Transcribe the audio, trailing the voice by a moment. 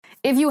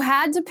If you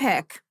had to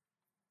pick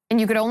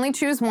and you could only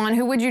choose one,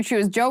 who would you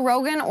choose, Joe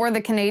Rogan or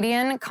the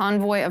Canadian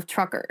convoy of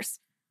truckers?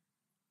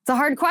 It's a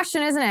hard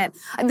question, isn't it?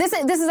 This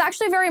is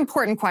actually a very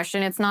important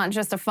question. It's not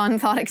just a fun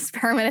thought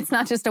experiment. It's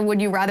not just a would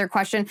you rather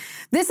question.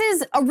 This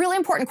is a really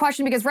important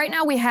question because right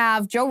now we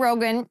have Joe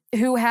Rogan,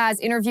 who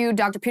has interviewed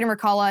Dr. Peter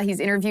McCullough. He's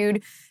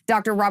interviewed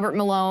Dr. Robert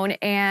Malone.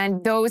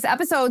 And those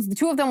episodes, the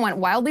two of them went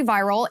wildly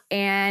viral.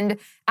 And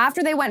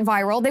after they went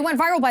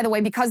viral, by the way,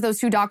 because those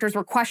two doctors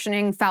were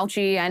questioning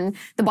Fauci and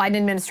the Biden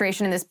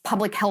administration and this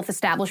public health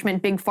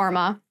establishment, big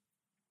pharma.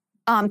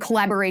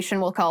 Collaboration,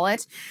 we'll call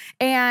it.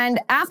 And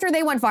after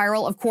they went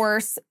viral, of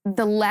course,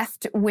 the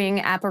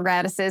left-wing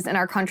apparatuses in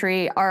our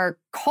country are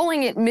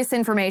calling it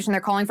misinformation. They're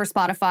calling for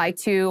Spotify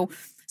to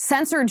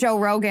censor Joe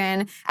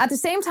Rogan. At the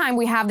same time,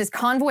 we have this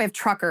convoy of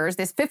truckers,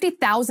 this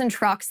 50,000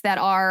 trucks that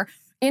are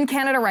in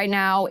Canada right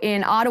now,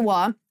 in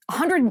Ottawa.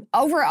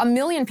 Over 1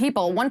 million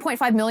people,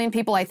 1.5 million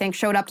people, I think,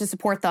 showed up to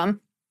support them.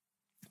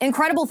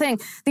 Incredible thing.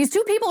 These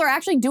two people are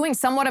actually doing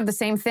somewhat of the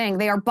same thing.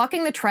 They are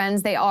bucking the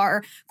trends. They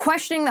are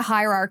questioning the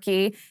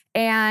hierarchy,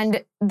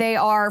 and they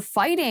are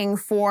fighting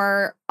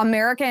for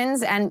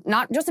Americans, and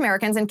not just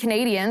Americans, and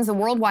Canadians, the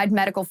worldwide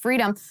medical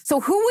freedom. So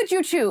who would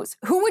you choose?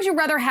 Who would you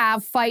rather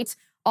have fight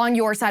on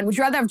your side? Would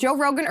you rather have Joe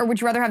Rogan or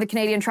would you rather have the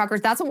Canadian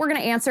truckers? That's what we're going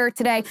to answer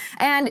today.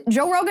 And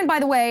Joe Rogan, by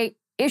the way,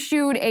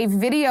 issued a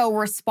video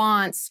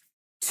response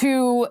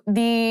to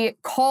the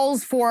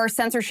calls for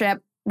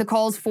censorship, the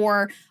calls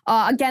for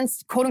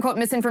against quote-unquote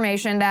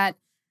misinformation that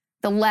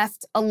the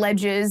left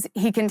alleges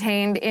he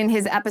contained in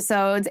his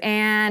episodes.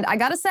 And I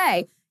gotta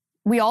say,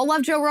 we all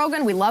love Joe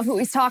Rogan. We love who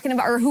he's talking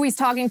about or who he's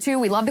talking to.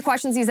 We love the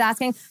questions he's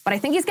asking, but I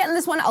think he's getting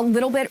this one a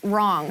little bit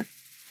wrong.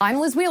 I'm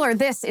Liz Wheeler.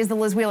 This is The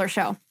Liz Wheeler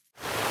Show.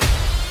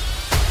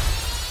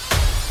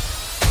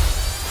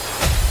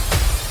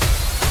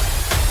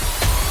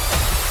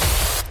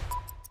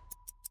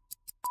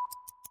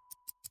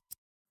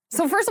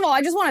 So first of all,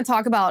 I just want to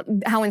talk about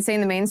how insane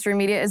the mainstream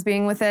media is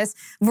being with this.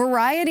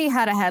 Variety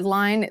had a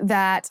headline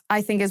that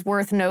I think is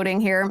worth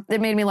noting here.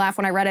 It made me laugh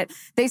when I read it.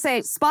 They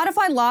say,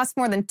 Spotify lost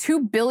more than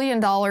 $2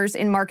 billion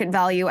in market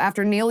value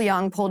after Neil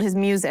Young pulled his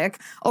music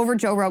over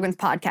Joe Rogan's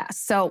podcast.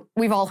 So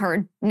we've all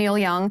heard Neil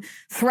Young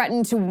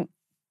threatened to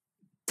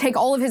take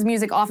all of his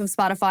music off of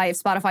Spotify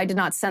if Spotify did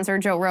not censor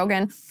Joe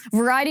Rogan.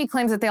 Variety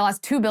claims that they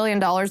lost $2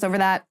 billion over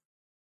that.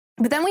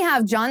 But then we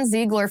have John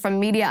Ziegler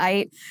from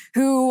Mediaite,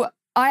 who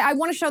I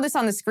want to show this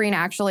on the screen,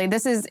 actually.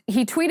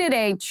 He tweeted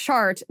a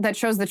chart that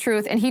shows the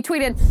truth, and he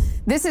tweeted,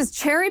 this is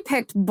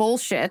cherry-picked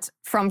bullshit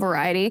from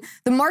Variety.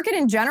 The market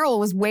in general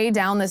was way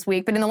down this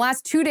week, but in the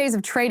last 2 days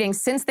of trading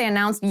since they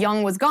announced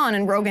Young was gone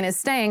and Rogan is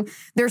staying,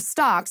 their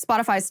stock,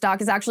 Spotify's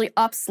stock, is actually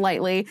up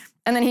slightly.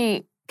 And then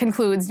he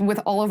concludes with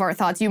all of our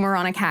thoughts, you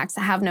moronic hacks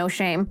have no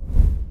shame.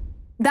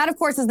 That, of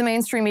course, is the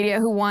mainstream media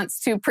who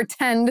wants to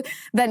pretend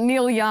that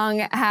Neil Young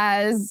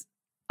has,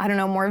 I don't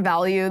know, more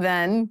value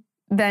than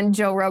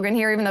Joe Rogan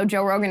here, even though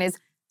Joe Rogan is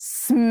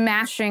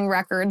smashing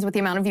records with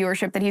the amount of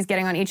viewership that he's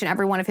getting on each and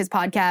every one of his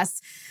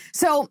podcasts.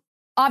 So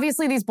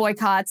obviously these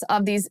boycotts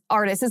of these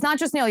artists, it's not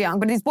just Neil Young,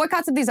 but these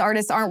boycotts of these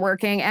artists aren't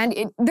working.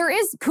 And there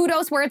is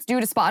kudos where it's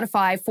due to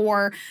Spotify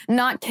for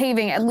not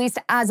caving, at least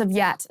as of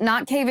yet,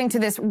 not caving to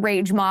this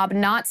rage mob,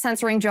 not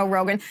censoring Joe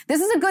Rogan.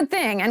 This is a good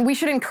thing, and we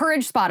should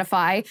encourage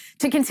Spotify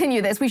to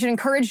continue this. We should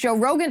encourage Joe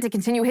Rogan to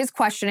continue his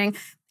questioning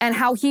and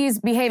how he's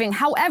behaving.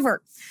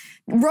 However,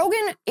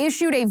 Rogan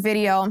issued a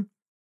video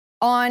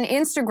on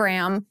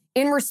Instagram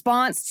in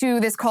response to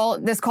this call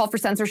for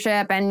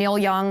censorship and Neil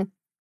Young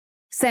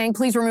saying,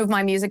 please remove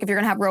my music if you're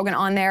going to have Rogan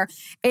on there.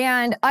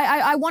 And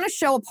I want to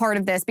show a part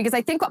of this because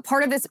I think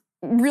part of this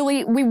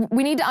really,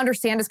 we need to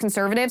understand as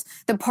conservatives,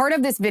 the part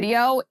of this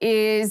video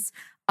is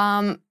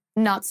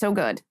not so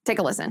good. Take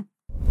a listen.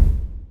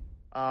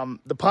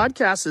 The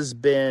podcast has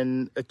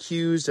been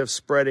accused of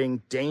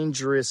spreading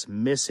dangerous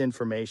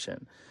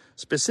misinformation.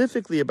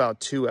 Specifically about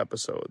 2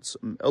 episodes,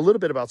 a little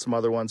bit about some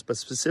other ones, but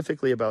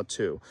specifically about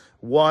 2.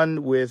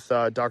 One with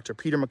Dr.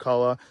 Peter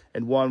McCullough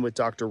and one with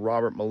Dr.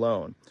 Robert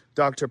Malone.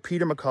 Dr.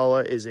 Peter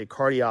McCullough is a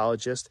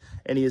cardiologist,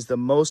 and he is the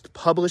most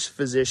published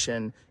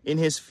physician in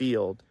his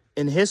field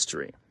in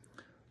history.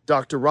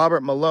 Dr.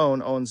 Robert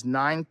Malone owns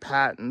 9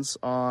 patents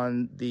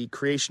on the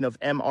creation of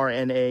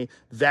mRNA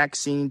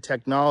vaccine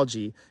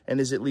technology and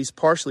is at least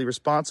partially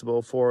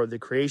responsible for the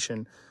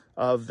creation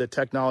of the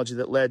technology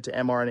that led to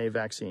mRNA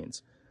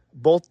vaccines.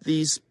 Both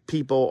these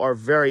people are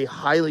very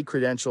highly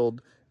credentialed,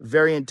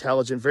 very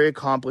intelligent, very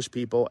accomplished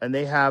people, and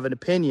they have an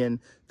opinion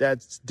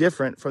that's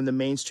different from the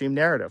mainstream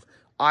narrative.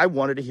 I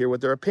wanted to hear what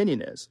their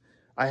opinion is.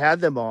 I had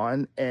them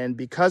on, and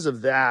because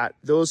of that,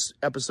 those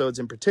episodes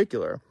in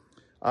particular,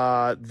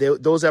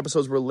 those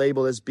episodes were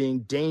labeled as being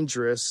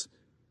dangerous.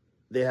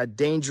 They had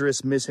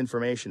dangerous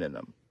misinformation in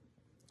them.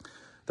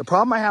 The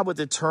problem I have with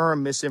the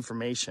term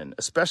misinformation,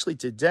 especially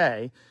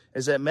today,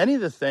 is that many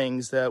of the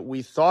things that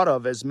we thought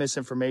of as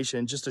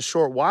misinformation just a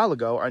short while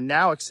ago are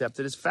now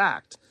accepted as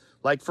fact.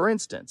 Like, for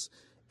instance,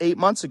 8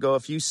 months ago,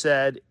 if you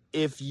said,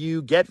 if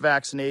you get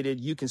vaccinated,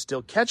 you can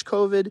still catch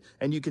COVID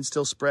and you can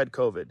still spread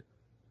COVID.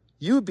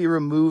 you would be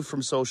removed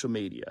from social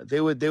media.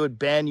 They would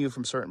ban you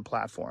from certain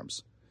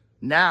platforms.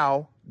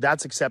 Now,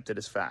 that's accepted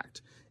as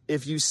fact.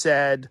 If you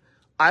said,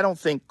 I don't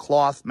think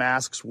cloth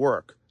masks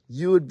work,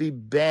 you would be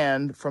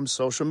banned from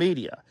social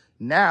media.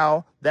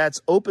 Now,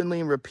 that's openly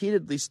and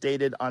repeatedly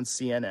stated on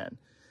CNN.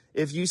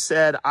 If you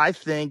said, I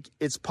think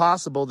it's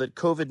possible that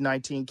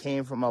COVID-19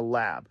 came from a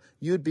lab,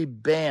 you'd be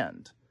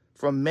banned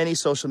from many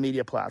social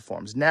media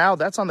platforms. Now,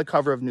 that's on the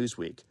cover of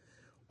Newsweek.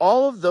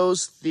 All of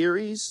those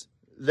theories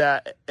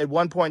that at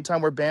one point in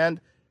time were banned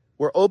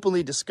were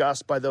openly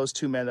discussed by those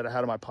two men that I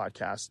had on my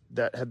podcast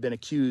that have been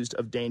accused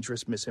of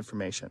dangerous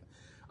misinformation.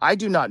 I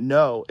do not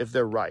know if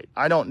they're right.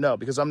 I don't know,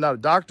 because I'm not a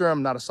doctor,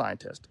 I'm not a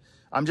scientist.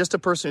 I'm just a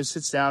person who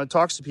sits down and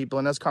talks to people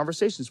and has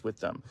conversations with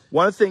them.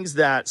 One of the things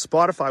that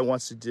Spotify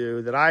wants to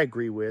do that I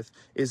agree with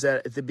is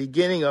that at the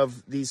beginning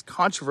of these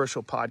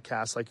controversial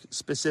podcasts, like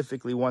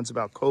specifically ones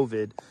about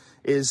COVID,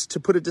 is to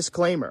put a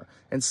disclaimer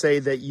and say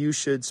that you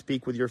should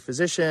speak with your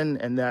physician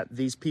and that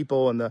these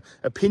people and the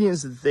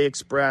opinions that they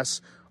express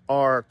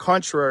are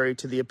contrary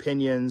to the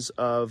opinions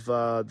of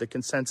the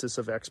consensus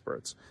of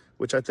experts,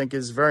 which I think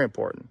is very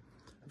important.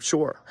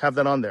 Sure, have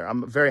that on there.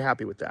 I'm very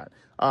happy with that.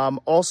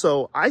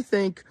 Also, I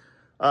think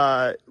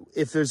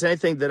if there's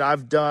anything that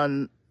I've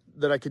done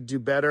that I could do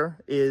better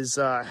is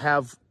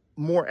have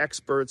more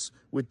experts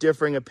with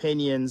differing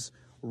opinions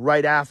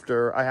right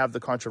after I have the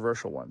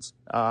controversial ones.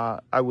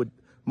 I would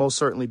most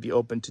certainly be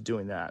open to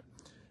doing that.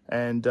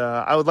 And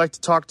I would like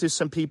to talk to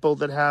some people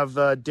that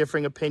have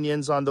differing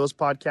opinions on those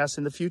podcasts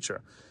in the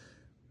future.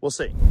 We'll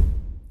see.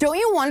 Don't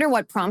you wonder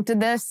what prompted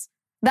this?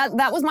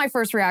 That was my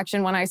first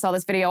reaction when I saw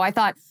this video. I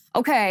thought,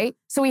 okay,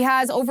 so he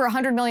has over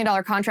 $100 million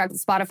contract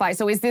with Spotify.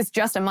 So is this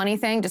just a money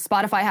thing? Does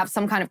Spotify have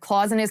some kind of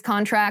clause in his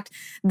contract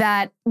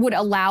that would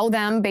allow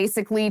them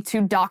basically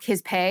to dock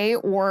his pay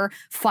or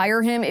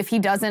fire him if he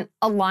doesn't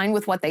align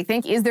with what they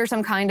think? Is there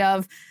some kind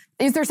of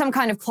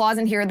clause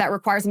in here that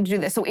requires him to do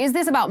this? So is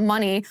this about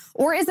money,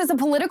 or is this a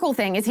political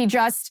thing? Is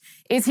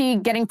he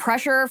getting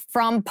pressure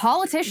from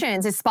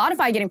politicians? Is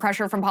Spotify getting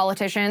pressure from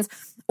politicians?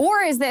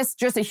 Or is this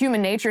just a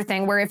human nature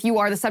thing where if you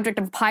are the subject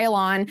of a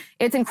pile-on,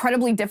 it's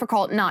incredibly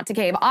difficult not to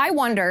cave? I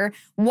wonder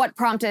what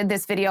prompted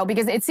this video,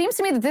 because it seems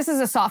to me that this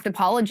is a soft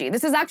apology.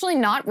 This is actually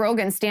not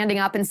Rogan standing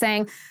up and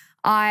saying,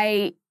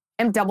 I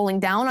am doubling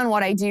down on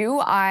what I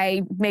do.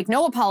 I make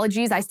no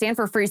apologies. I stand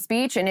for free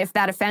speech. And if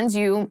that offends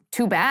you,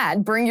 too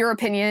bad. Bring your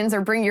opinions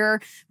or bring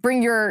your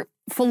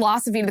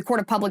philosophy to the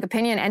court of public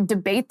opinion and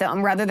debate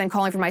them rather than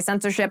calling for my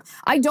censorship.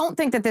 I don't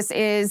think that this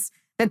is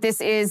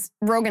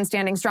Rogan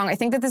standing strong. I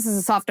think that this is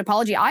a soft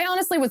apology. I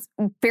honestly was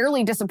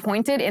fairly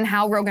disappointed in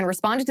how Rogan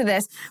responded to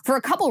this for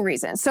a couple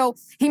reasons. So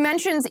he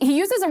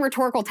uses a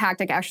rhetorical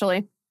tactic,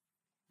 actually,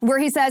 where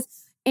he says,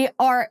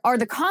 are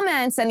the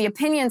comments and the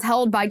opinions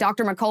held by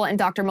Dr. McCullough and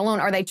Dr. Malone,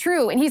 are they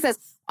true? And he says,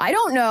 I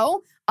don't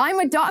know. I'm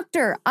a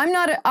doctor. I'm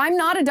not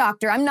a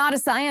doctor. I'm not a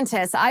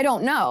scientist. I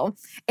don't know.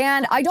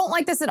 And I don't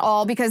like this at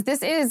all, because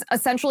this is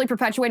essentially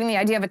perpetuating the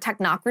idea of a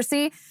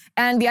technocracy.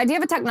 And the idea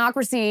of a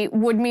technocracy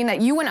would mean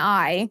that you and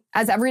I,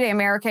 as everyday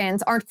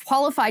Americans, aren't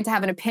qualified to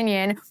have an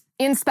opinion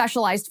in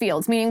specialized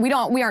fields, meaning we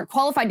aren't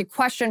qualified to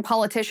question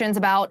politicians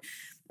about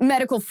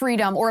medical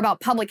freedom or about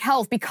public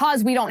health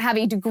because we don't have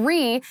a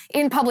degree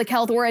in public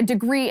health or a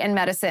degree in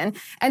medicine.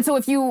 And so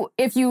if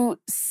you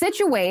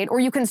situate or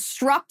you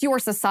construct your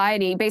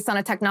society based on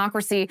a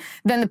technocracy,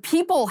 then the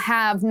people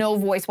have no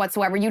voice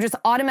whatsoever. You just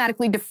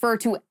automatically defer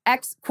to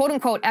quote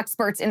unquote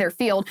experts in their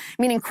field,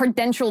 meaning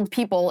credentialed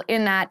people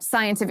in that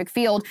scientific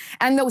field.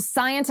 And those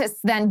scientists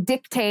then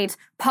dictate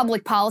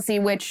public policy,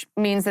 which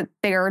means that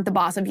they're the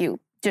boss of you.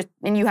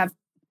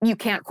 You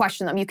can't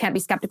question them. You can't be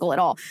skeptical at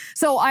all.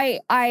 So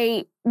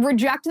I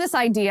reject this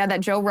idea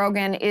that Joe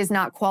Rogan is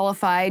not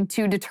qualified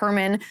to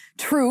determine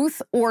truth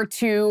or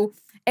to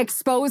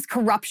expose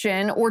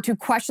corruption or to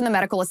question the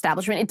medical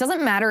establishment. It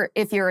doesn't matter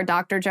if you're a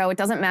doctor, Joe. It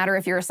doesn't matter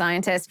if you're a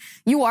scientist.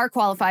 You are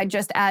qualified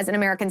just as an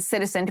American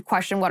citizen to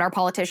question what our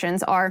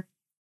politicians are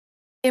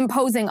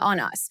imposing on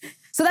us.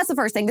 So that's the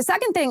first thing. The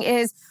second thing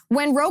is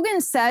when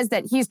Rogan says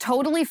that he's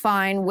totally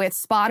fine with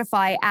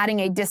Spotify adding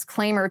a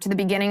disclaimer to the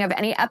beginning of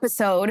any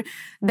episode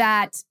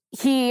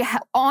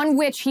on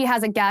which he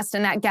has a guest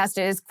and that guest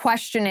is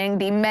questioning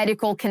the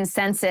medical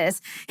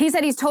consensus. He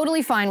said he's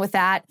totally fine with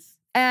that.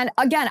 And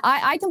again,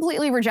 I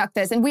completely reject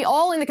this. And we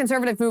all in the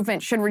conservative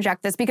movement should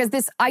reject this, because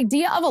this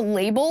idea of a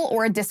label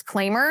or a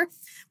disclaimer,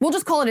 we'll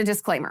just call it a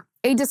disclaimer.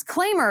 A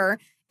disclaimer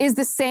is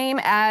the same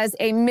as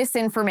a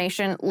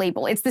misinformation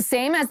label. It's the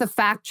same as the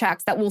fact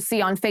checks that we'll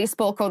see on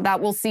Facebook or that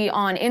we'll see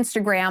on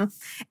Instagram.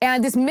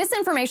 And this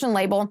misinformation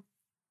label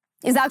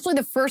is actually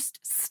the first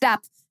step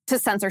to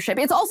censorship.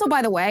 It's also,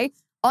 by the way,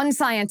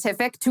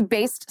 unscientific to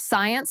base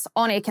science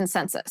on a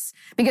consensus,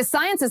 because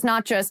science is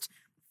not just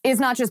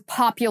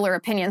popular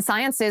opinion.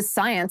 Science is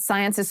science.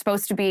 Science is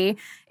supposed to be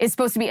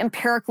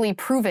empirically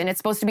proven. It's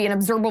supposed to be an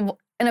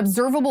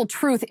observable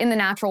truth in the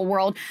natural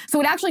world. So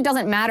it actually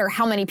doesn't matter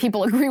how many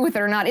people agree with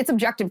it or not. It's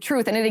objective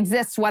truth, and it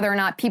exists whether or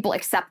not people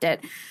accept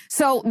it.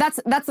 So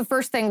that's the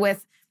first thing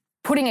with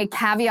putting a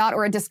caveat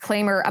or a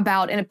disclaimer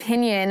about an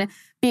opinion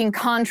being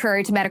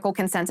contrary to medical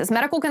consensus.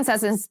 Medical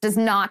consensus does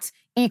not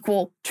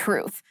equal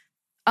truth.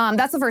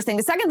 That's the first thing.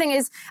 The second thing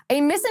is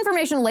a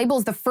misinformation label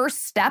is the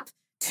first step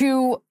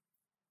to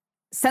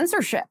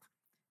censorship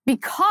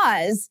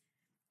because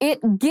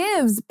it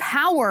gives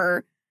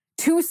power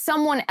to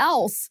someone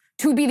else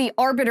to be the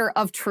arbiter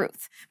of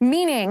truth,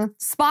 meaning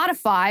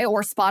Spotify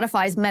or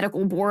Spotify's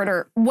medical board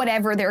or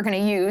whatever they're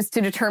going to use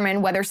to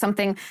determine whether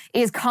something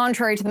is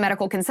contrary to the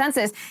medical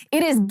consensus.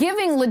 It is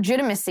giving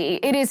legitimacy.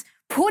 It is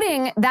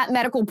putting that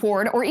medical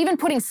board or even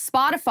putting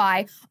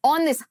Spotify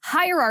on this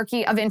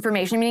hierarchy of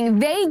information, meaning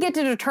they get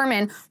to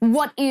determine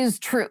what is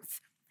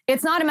truth.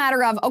 It's not a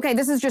matter of, okay,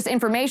 this is just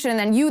information, and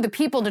then you, the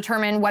people,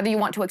 determine whether you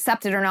want to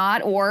accept it or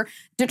not, or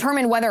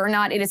determine whether or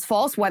not it is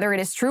false, whether it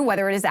is true,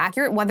 whether it is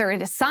accurate, whether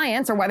it is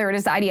science, or whether it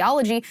is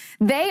ideology.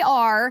 They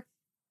are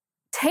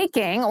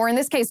taking, or in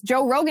this case,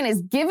 Joe Rogan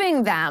is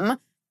giving them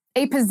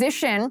a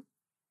position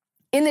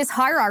in this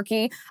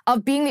hierarchy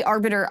of being the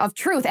arbiter of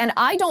truth. And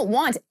I don't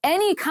want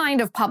any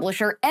kind of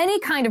publisher, any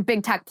kind of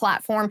big tech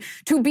platform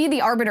to be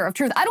the arbiter of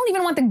truth. I don't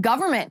even want the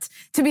government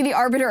to be the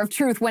arbiter of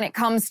truth when it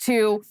comes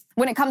to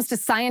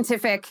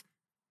scientific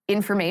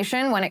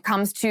information, when it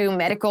comes to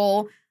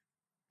medical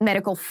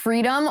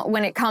freedom,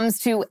 when it comes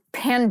to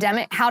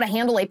how to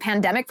handle a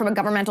pandemic from a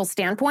governmental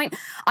standpoint.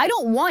 I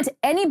don't want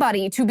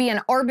anybody to be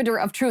an arbiter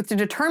of truth to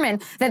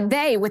determine that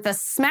they, with a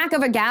smack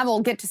of a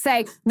gavel, get to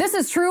say, this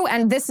is true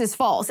and this is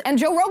false. And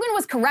Joe Rogan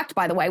was correct,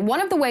 by the way.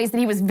 One of the ways that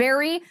he was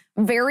very,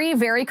 very,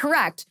 very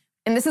correct,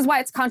 and this is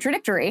why it's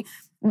contradictory,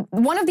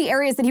 one of the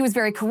areas that he was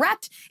very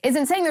correct is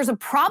in saying there's a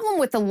problem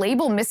with the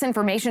label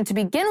misinformation to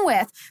begin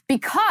with,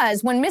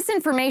 because when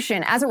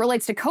misinformation, as it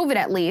relates to COVID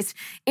at least,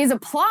 is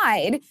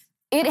applied,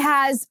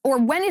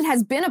 when it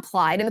has been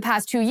applied in the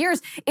past 2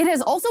 years, it has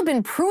also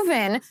been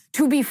proven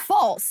to be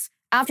false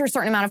after a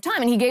certain amount of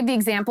time. And he gave the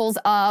examples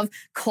of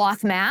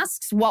cloth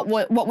masks,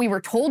 what we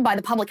were told by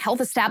the public health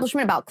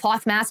establishment about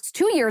cloth masks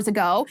 2 years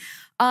ago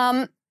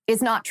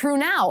is not true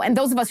now. And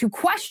those of us who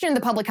questioned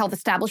the public health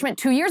establishment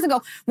 2 years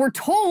ago were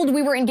told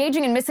we were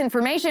engaging in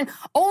misinformation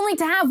only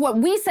to have what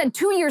we said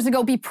 2 years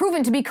ago be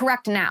proven to be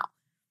correct now.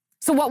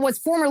 So what was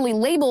formerly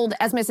labeled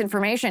as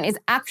misinformation is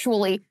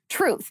actually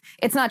truth.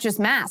 It's not just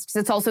masks.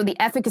 It's also the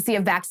efficacy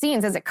of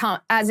vaccines as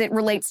it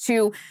relates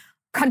to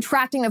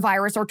contracting the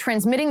virus or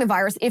transmitting the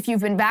virus if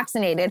you've been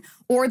vaccinated,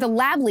 or the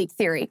lab leak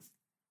theory.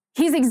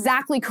 He's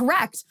exactly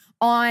correct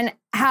on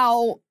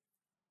how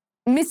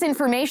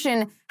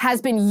misinformation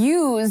has been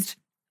used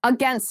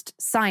against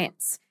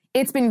science.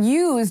 It's been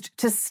used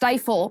to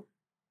stifle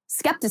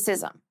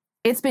skepticism.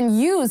 It's been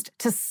used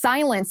to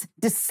silence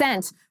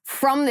dissent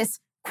from this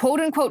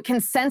quote-unquote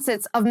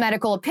consensus of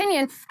medical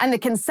opinion. And the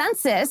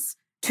consensus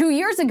 2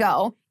 years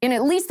ago, in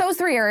at least those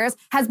 3 areas,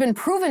 has been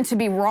proven to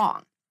be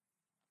wrong.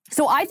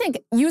 So I think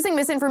using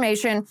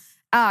misinformation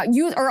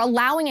or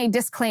allowing a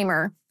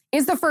disclaimer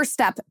is the first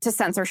step to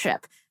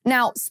censorship.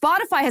 Now,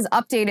 Spotify has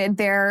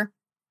updated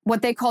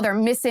what they call their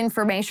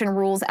misinformation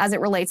rules as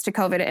it relates to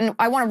COVID. And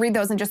I want to read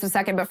those in just a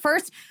second. But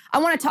first, I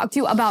want to talk to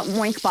you about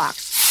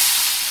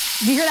Moinkbox.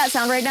 Do you hear that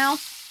sound right now?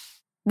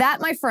 That,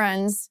 my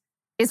friends,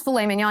 is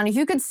filet mignon. If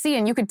you could see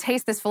and you could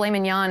taste this filet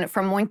mignon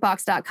from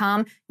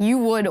moinkbox.com, you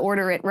would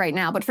order it right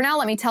now. But for now,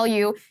 let me tell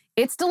you,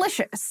 it's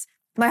delicious.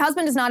 My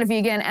husband is not a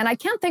vegan, and I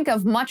can't think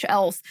of much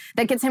else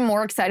that gets him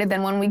more excited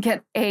than when we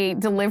get a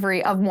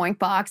delivery of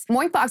Moinkbox.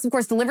 Moinkbox, of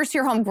course, delivers to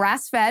your home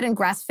grass-fed and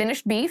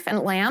grass-finished beef and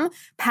lamb,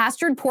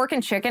 pastured pork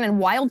and chicken, and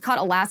wild-caught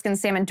Alaskan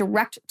salmon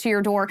direct to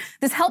your door.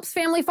 This helps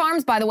family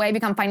farms, by the way,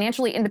 become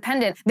financially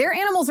independent. Their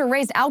animals are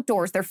raised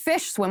outdoors. Their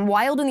fish swim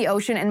wild in the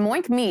ocean, and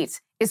Moink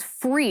meat is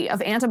free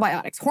of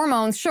antibiotics,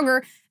 hormones,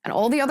 sugar, and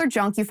all the other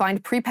junk you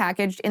find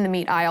prepackaged in the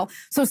meat aisle.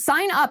 So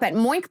sign up at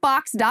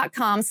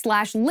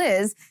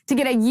moinkbox.com/Liz to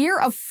get a year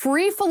of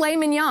free filet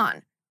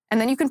mignon. And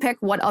then you can pick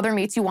what other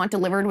meats you want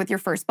delivered with your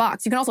first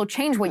box. You can also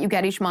change what you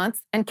get each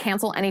month and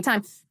cancel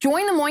anytime.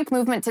 Join the Moink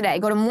movement today.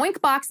 Go to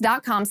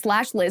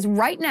moinkbox.com/Liz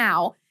right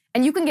now,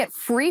 and you can get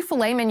free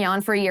filet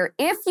mignon for a year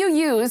if you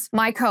use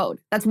my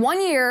code. That's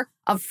 1 year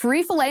of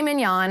free filet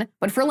mignon,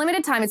 but for a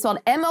limited time, it's spelled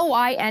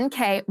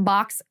MOINK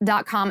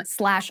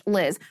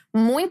box.com/Liz.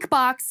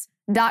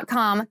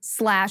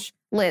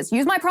 Moinkbox.com/Liz.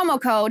 Use my promo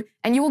code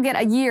and you will get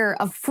a year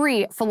of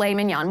free filet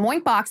mignon.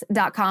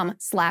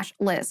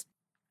 Moinkbox.com/Liz.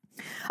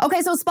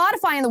 Okay, so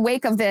Spotify, in the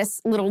wake of this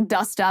little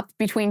dust up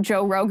between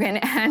Joe Rogan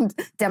and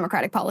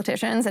Democratic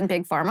politicians and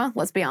Big Pharma,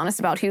 let's be honest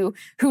about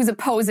who's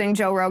opposing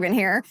Joe Rogan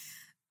here.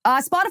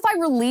 Spotify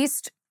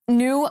released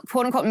new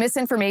quote-unquote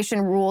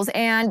misinformation rules,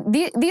 and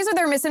these are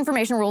their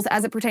misinformation rules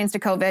as it pertains to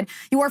COVID.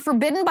 You are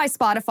forbidden on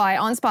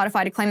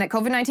Spotify to claim that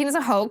COVID-19 is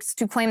a hoax,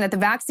 to claim that the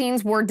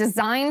vaccines were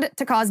designed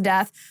to cause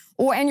death,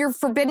 and you're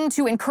forbidden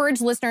to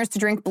encourage listeners to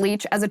drink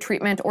bleach as a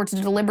treatment or to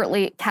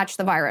deliberately catch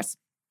the virus.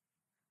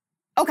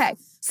 Okay,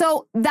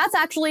 so that's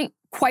actually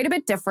quite a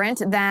bit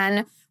different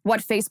than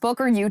what Facebook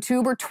or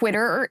YouTube or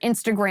Twitter or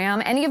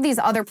Instagram, any of these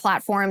other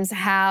platforms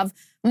have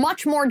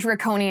much more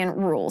draconian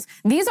rules.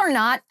 These are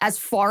not, as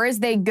far as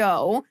they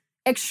go,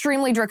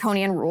 extremely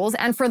draconian rules.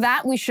 And for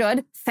that, we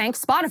should thank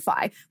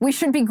Spotify. We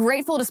should be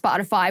grateful to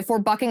Spotify for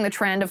bucking the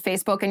trend of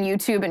Facebook and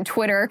YouTube and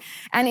Twitter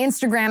and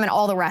Instagram and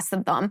all the rest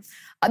of them.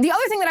 The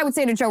other thing that I would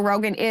say to Joe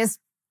Rogan is,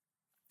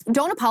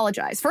 don't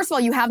apologize. First of all,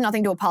 you have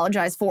nothing to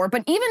apologize for.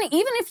 But even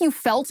if you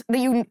felt that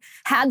you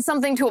had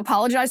something to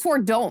apologize for,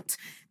 don't.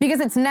 Because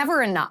it's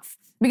never enough.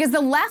 Because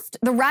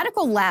the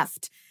radical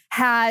left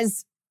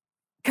has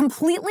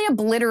completely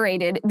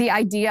obliterated the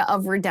idea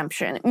of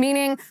redemption.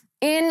 Meaning,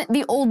 in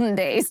the olden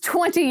days,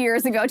 20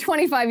 years ago,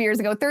 25 years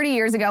ago, 30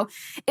 years ago,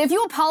 if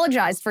you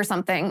apologized for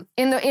something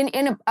in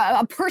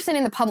a person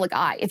in the public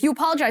eye, if you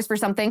apologized for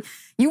something,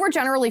 you were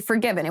generally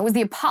forgiven. It was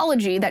the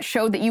apology that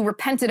showed that you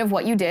repented of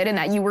what you did and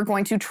that you were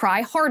going to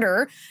try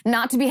harder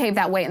not to behave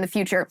that way in the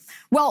future.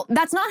 Well,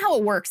 that's not how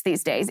it works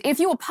these days. If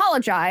you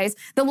apologize,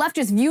 the left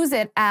just views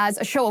it as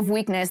a show of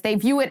weakness. They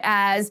view it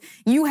as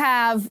you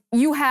have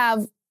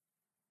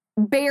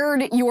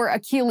bared your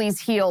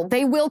Achilles heel.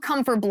 They will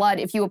come for blood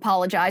if you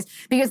apologize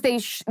because they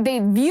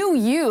view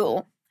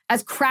you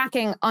as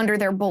cracking under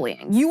their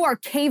bullying. You are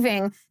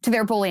caving to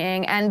their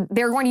bullying and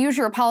they're going to use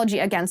your apology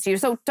against you.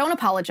 So don't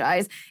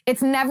apologize.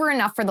 It's never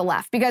enough for the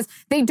left because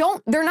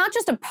they're not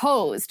just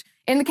opposed.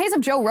 In the case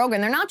of Joe Rogan,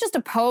 they're not just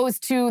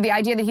opposed to the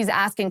idea that he's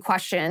asking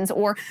questions,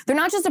 or they're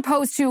not just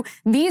opposed to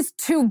these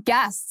two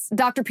guests,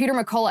 Dr. Peter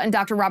McCullough and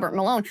Dr. Robert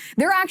Malone.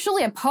 They're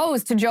actually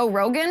opposed to Joe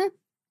Rogan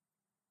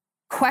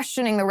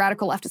questioning the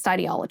radical leftist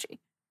ideology.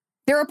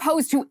 They're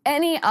opposed to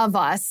any of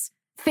us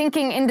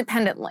thinking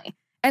independently.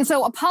 And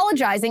so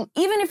apologizing,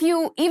 even if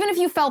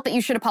you felt that you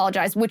should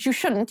apologize, which you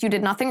shouldn't, you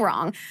did nothing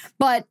wrong,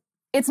 but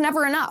it's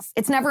never enough.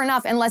 It's never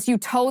enough unless you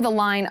toe the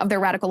line of their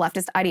radical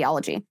leftist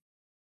ideology.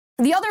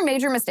 The other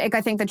major mistake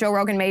I think that Joe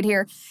Rogan made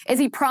here is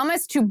he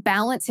promised to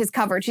balance his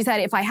coverage. He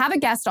said, if I have a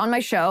guest on my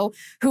show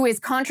who is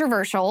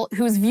controversial,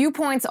 whose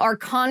viewpoints are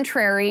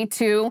contrary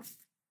to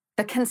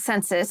the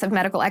consensus of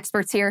medical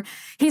experts here,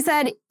 he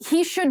said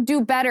he should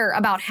do better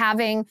about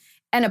having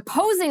an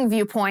opposing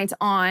viewpoint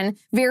on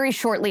very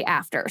shortly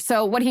after.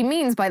 So what he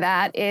means by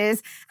that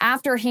is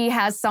after he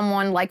has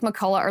someone like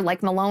McCullough or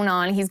like Malone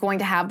on, he's going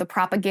to have the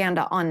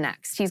propaganda on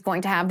next. He's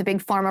going to have the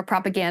big pharma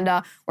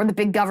propaganda or the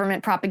big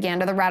government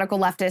propaganda, the radical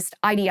leftist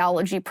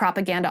ideology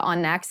propaganda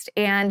on next.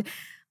 And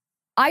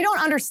I don't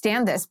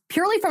understand this.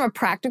 Purely from a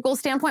practical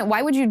standpoint,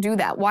 why would you do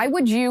that? Why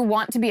would you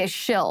want to be a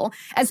shill?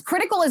 As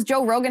critical as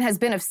Joe Rogan has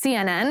been of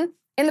CNN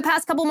in the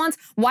past couple months,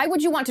 why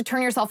would you want to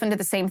turn yourself into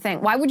the same thing?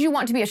 Why would you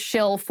want to be a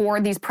shill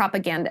for these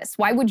propagandists?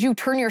 Why would you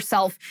turn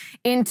yourself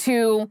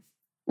into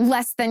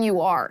less than you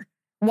are?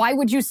 Why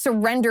would you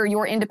surrender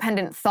your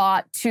independent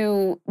thought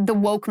to the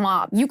woke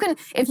mob? You can,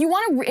 if you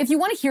want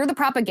to hear the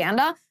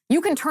propaganda,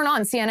 you can turn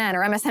on CNN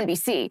or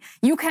MSNBC.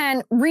 You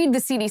can read the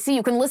CDC.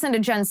 You can listen to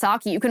Jen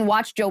Psaki. You can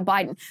watch Joe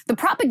Biden. The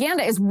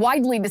propaganda is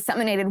widely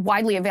disseminated,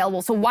 widely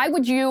available. So why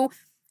would you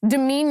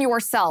demean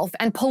yourself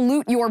and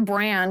pollute your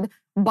brand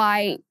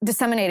by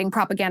disseminating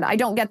propaganda? I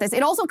don't get this.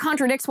 It also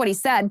contradicts what he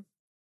said,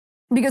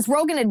 because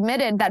Rogan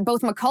admitted that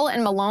both McCullough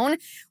and Malone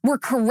were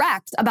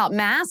correct about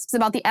masks,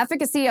 about the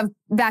efficacy of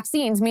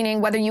vaccines,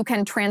 meaning whether you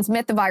can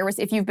transmit the virus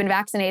if you've been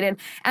vaccinated,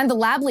 and the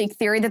lab leak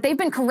theory, that they've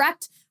been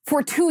correct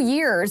for 2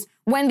 years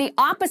when the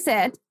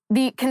opposite,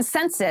 the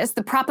consensus,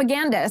 the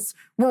propagandists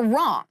were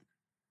wrong.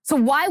 So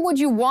why would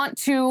you want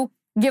to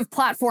give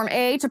platform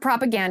A to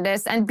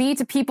propagandists and B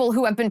to people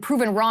who have been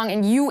proven wrong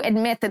and you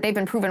admit that they've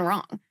been proven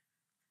wrong?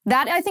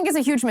 That, I think, is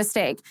a huge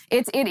mistake.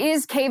 It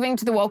is caving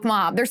to the woke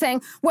mob. They're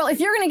saying, well, if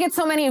you're going to get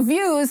so many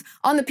views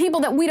on the people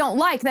that we don't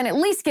like, then at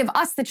least give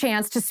us the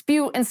chance to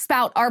spew and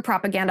spout our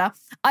propaganda.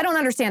 I don't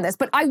understand this,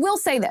 but I will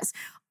say this.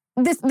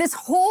 This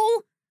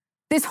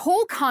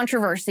whole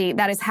controversy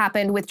that has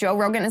happened with Joe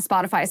Rogan and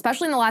Spotify,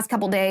 especially in the last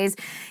couple days,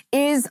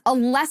 is a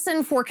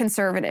lesson for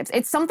conservatives.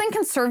 It's something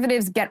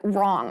conservatives get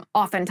wrong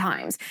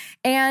oftentimes.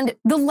 And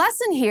the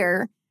lesson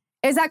here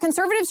is that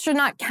conservatives should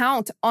not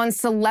count on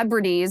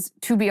celebrities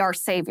to be our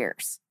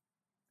saviors.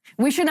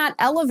 We should not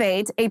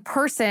elevate a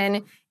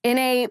person in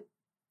a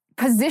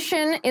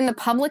position in the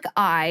public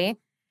eye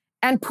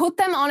and put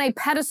them on a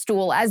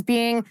pedestal as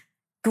being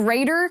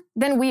greater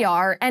than we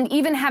are and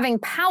even having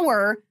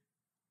power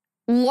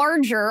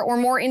larger or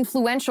more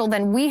influential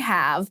than we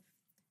have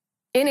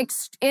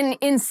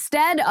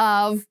instead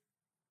of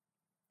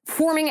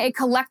forming a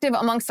collective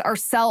amongst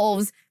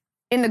ourselves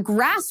in the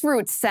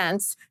grassroots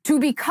sense to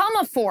become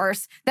a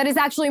force that is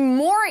actually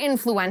more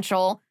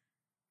influential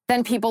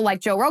than people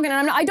like Joe Rogan.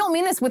 And I don't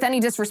mean this with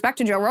any disrespect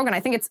to Joe Rogan. I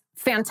think it's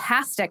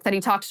fantastic that he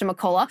talks to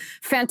McCullough,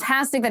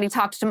 fantastic that he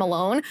talks to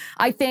Malone.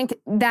 I think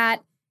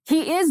that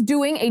he is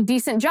doing a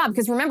decent job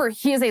because remember,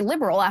 he is a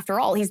liberal after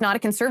all. He's not a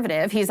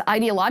conservative. He's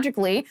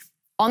ideologically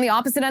on the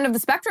opposite end of the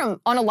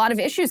spectrum on a lot of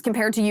issues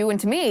compared to you and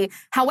to me.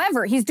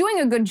 However, he's doing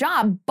a good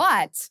job,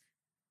 but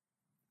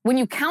when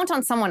you count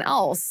on someone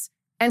else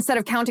instead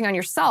of counting on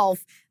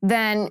yourself,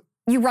 then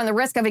you run the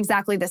risk of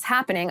exactly this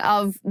happening,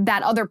 of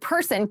that other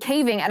person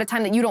caving at a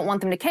time that you don't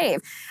want them to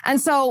cave. And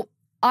so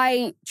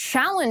I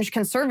challenge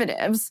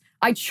conservatives,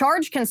 I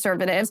charge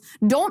conservatives,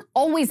 don't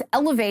always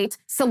elevate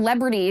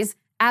celebrities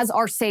as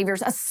our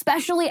saviors,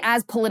 especially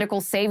as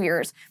political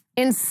saviors.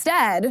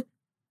 Instead,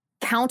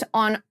 count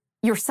on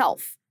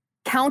yourself.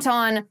 Count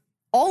on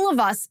all of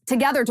us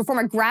together to form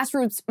a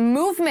grassroots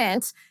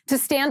movement to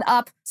stand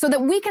up so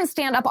that we can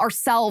stand up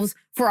ourselves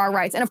for our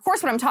rights. And of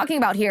course, what I'm talking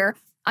about here,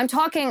 I'm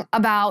talking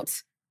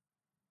about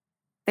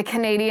the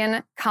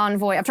Canadian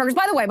convoy of truckers.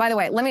 By the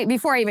way,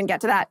 before I even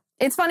get to that,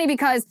 it's funny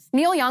because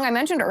Neil Young, I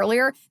mentioned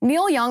earlier,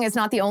 Neil Young is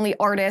not the only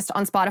artist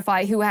on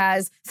Spotify who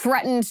has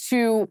threatened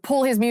to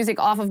pull his music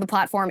off of the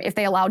platform if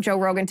they allow Joe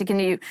Rogan to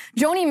continue.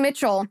 Joni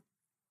Mitchell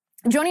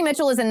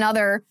is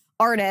another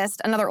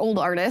old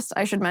artist,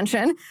 I should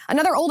mention.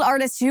 Another old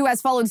artist who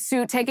has followed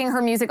suit, taking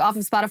her music off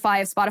of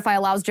Spotify if Spotify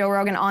allows Joe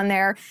Rogan on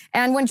there.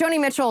 And when Joni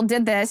Mitchell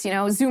did this,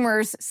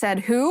 Zoomers said,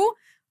 who?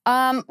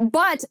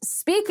 But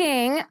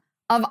speaking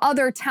of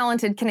other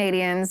talented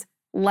Canadians,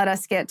 let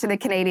us get to the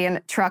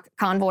Canadian truck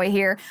convoy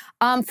here.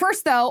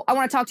 First, though, I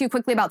want to talk to you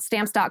quickly about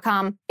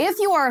Stamps.com. If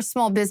you are a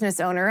small business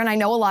owner, and I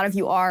know a lot of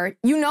you are,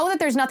 you know that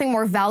there's nothing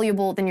more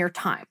valuable than your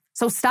time.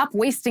 So stop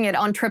wasting it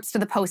on trips to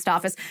the post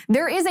office.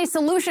 There is a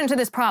solution to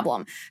this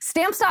problem.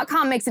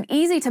 Stamps.com makes it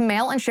easy to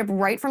mail and ship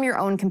right from your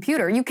own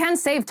computer. You can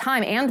save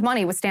time and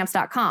money with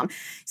Stamps.com.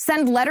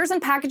 Send letters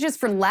and packages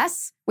for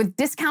less with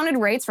discounted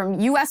rates from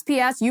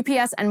USPS,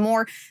 UPS, and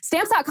more.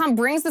 Stamps.com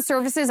brings the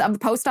services of the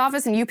post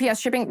office and UPS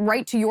shipping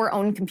right to your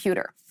own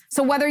computer.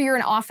 So whether you're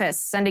an office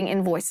sending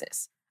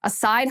invoices, a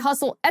side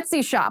hustle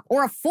Etsy shop,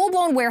 or a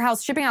full-blown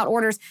warehouse shipping out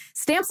orders,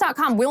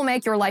 Stamps.com will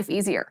make your life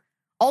easier.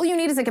 All you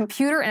need is a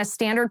computer and a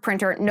standard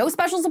printer, no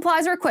special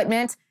supplies or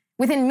equipment.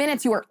 Within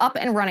minutes, you are up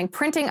and running,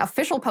 printing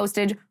official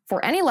postage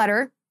for any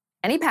letter,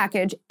 any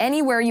package,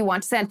 anywhere you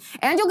want to send.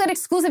 And you'll get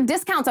exclusive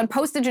discounts on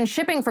postage and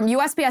shipping from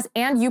USPS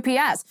and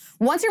UPS.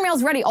 Once your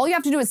mail's ready, all you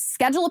have to do is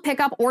schedule a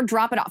pickup or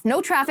drop it off.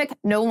 No traffic,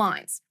 no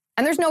lines.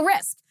 And there's no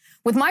risk.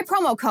 With my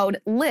promo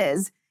code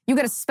Liz, you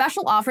get a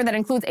special offer that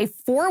includes a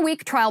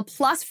 4-week trial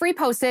plus free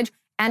postage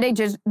and a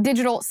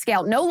digital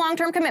scale. No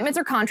long-term commitments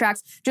or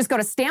contracts. Just go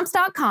to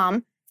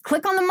Stamps.com,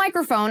 click on the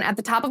microphone at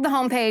the top of the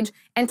homepage,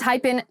 and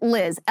type in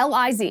Liz,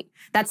 L-I-Z.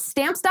 That's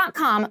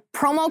Stamps.com,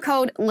 promo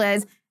code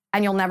Liz,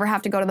 and you'll never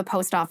have to go to the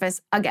post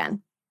office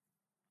again.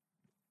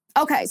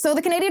 Okay, so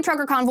the Canadian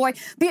Trucker Convoy.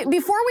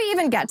 Before we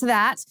even get to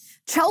that,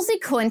 Chelsea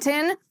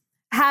Clinton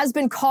has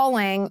been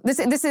calling,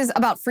 this is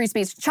about free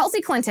speech.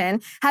 Chelsea Clinton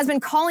has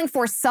been calling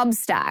for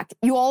Substack.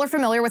 You all are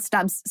familiar with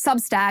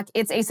Substack.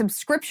 It's a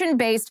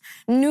subscription-based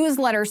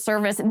newsletter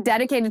service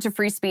dedicated to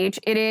free speech.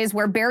 It is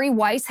where Bari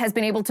Weiss has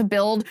been able to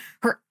build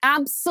her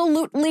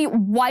absolutely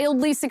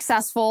wildly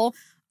successful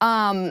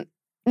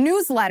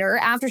newsletter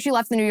after she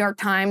left the New York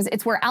Times.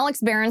 It's where Alex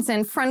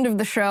Berenson, friend of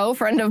the show,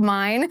 friend of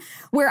mine,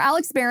 where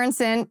Alex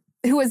Berenson,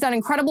 who has done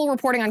incredible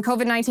reporting on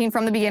COVID-19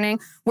 from the beginning,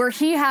 where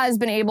he has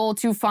been able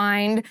to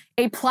find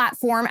a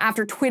platform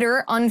after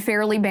Twitter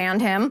unfairly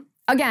banned him.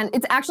 Again,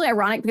 it's actually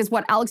ironic because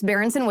what Alex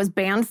Berenson was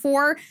banned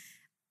for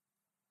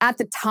at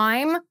the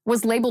time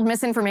was labeled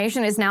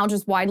misinformation is now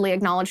just widely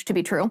acknowledged to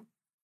be true.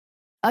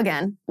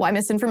 Again, why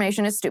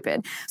misinformation is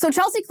stupid. So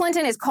Chelsea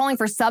Clinton is calling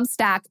for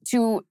Substack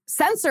to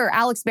censor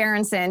Alex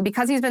Berenson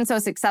because he's been so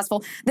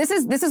successful. This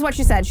is what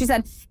she said. She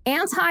said,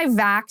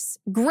 anti-vax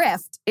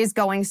grift is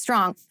going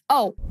strong.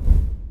 Oh,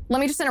 let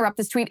me just interrupt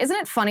this tweet. Isn't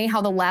it funny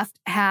how the left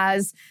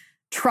has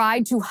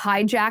tried to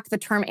hijack the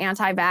term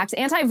anti-vax?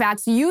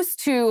 Anti-vax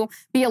used to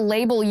be a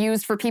label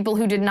used for people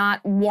who did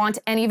not want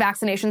any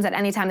vaccinations at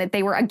any time, that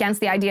they were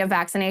against the idea of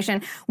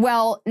vaccination.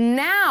 Well,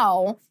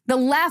 now the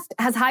left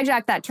has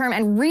hijacked that term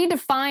and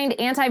redefined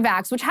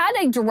anti-vax, which had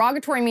a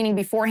derogatory meaning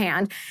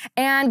beforehand.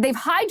 And they've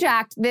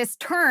hijacked this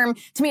term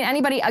to mean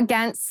anybody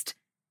against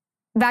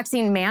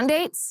vaccine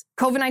mandates,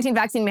 COVID-19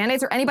 vaccine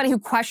mandates, or anybody who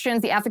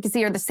questions the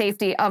efficacy or the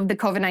safety of the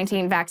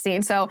COVID-19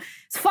 vaccine. So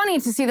it's funny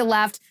to see the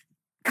left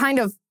kind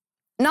of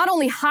not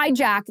only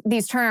hijack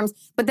these terms,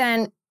 but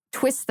then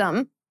twist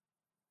them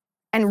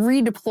and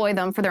redeploy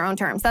them for their own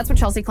terms. That's what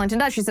Chelsea Clinton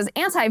does. She says,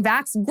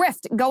 anti-vax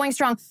grift going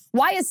strong.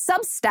 Why is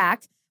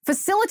Substack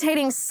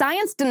facilitating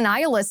science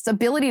denialists'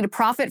 ability to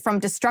profit from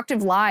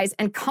destructive lies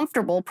and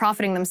comfortable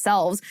profiting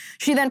themselves?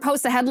 She then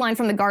posts a headline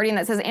from The Guardian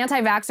that says,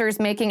 anti-vaxxers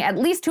making at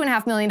least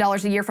 $2.5 million a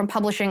year from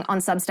publishing on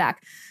Substack.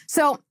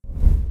 So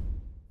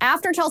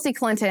after Chelsea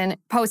Clinton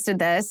posted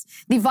this,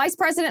 the vice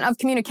president of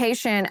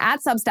communication at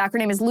Substack, her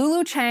name is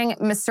Lulu Chang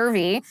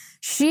Meservey,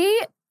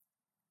 she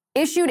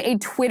issued a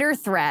Twitter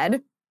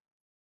thread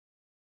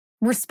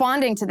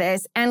responding to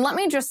this. And let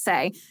me just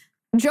say,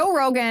 Joe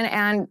Rogan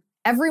and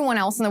everyone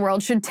else in the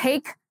world should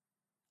take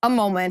a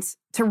moment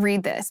to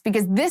read this,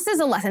 because this is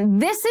a lesson.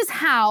 This is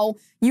how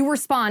you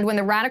respond when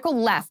the radical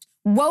left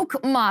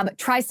woke mob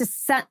tries to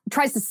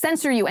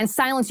censor you and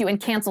silence you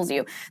and cancels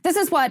you. This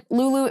is what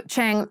Lulu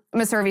Chang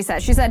Meservey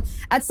says. She said,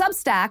 at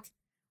Substack,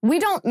 we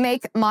don't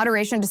make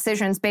moderation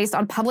decisions based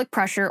on public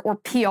pressure or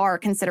PR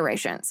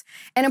considerations.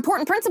 An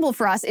important principle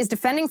for us is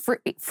defending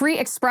free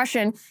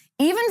expression,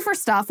 even for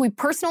stuff we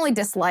personally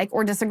dislike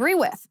or disagree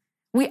with.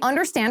 We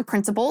understand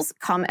principles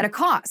come at a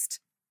cost.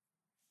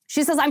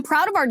 She says, I'm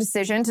proud of our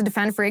decision to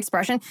defend free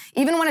expression,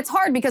 even when it's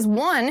hard, because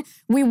one,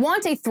 we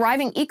want a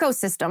thriving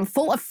ecosystem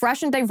full of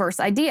fresh and diverse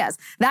ideas.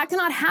 That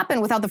cannot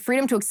happen without the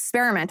freedom to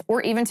experiment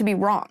or even to be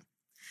wrong.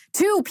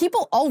 Two,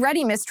 people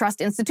already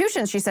mistrust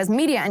institutions, she says,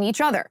 media and each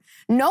other.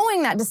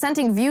 Knowing that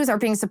dissenting views are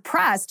being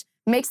suppressed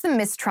makes the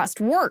mistrust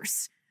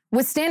worse.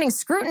 Withstanding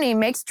scrutiny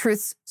makes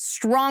truths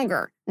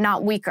stronger,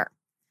 not weaker.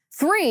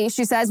 Three,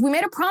 she says, we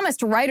made a promise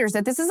to writers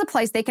that this is a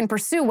place they can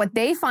pursue what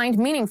they find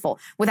meaningful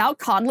without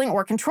coddling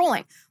or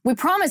controlling. We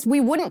promised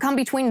we wouldn't come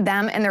between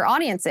them and their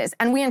audiences,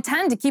 and we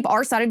intend to keep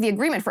our side of the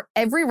agreement for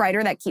every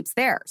writer that keeps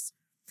theirs.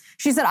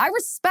 She said, I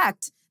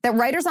respect that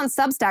writers on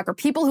Substack are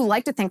people who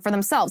like to think for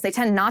themselves. They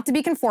tend not to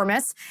be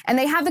conformists, and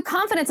they have the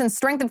confidence and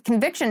strength of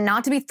conviction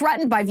not to be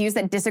threatened by views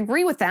that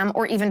disagree with them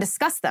or even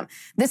discuss them.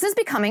 This is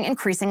becoming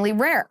increasingly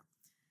rare.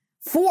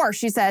 Four,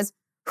 she says,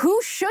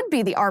 who should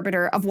be the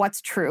arbiter of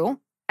what's true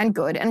and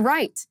good and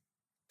right?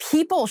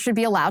 People should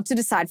be allowed to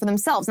decide for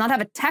themselves, not have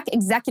a tech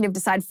executive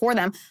decide for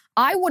them.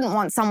 I wouldn't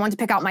want someone to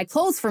pick out my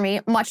clothes for me,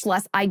 much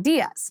less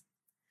ideas.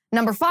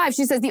 Number five,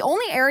 she says, the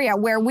only area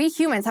where we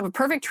humans have a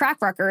perfect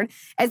track record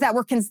is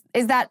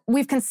that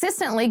we've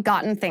consistently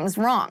gotten things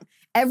wrong.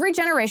 Every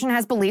generation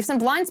has beliefs and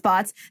blind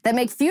spots that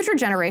make future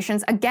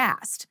generations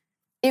aghast.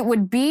 It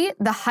would be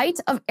the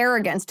height of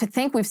arrogance to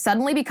think we've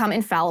suddenly become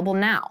infallible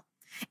now.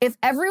 If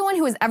everyone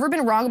who has ever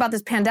been wrong about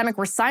this pandemic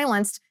were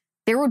silenced,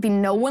 there would be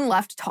no one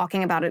left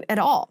talking about it at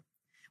all.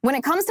 When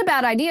it comes to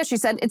bad ideas, she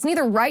said, it's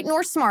neither right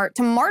nor smart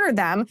to martyr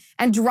them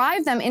and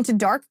drive them into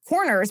dark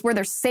corners where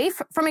they're safe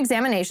from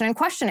examination and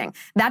questioning.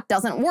 That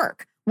doesn't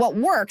work. What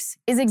works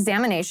is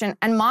examination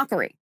and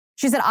mockery.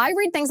 She said, I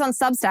read things on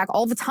Substack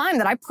all the time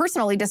that I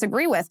personally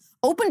disagree with.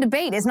 Open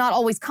debate is not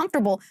always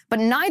comfortable, but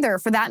neither,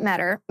 for that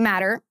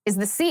matter is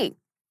the sea.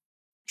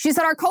 She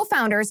said, our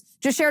co-founders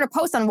just shared a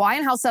post on why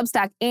and how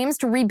Substack aims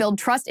to rebuild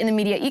trust in the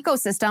media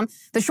ecosystem.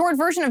 The short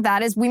version of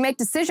that is we make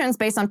decisions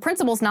based on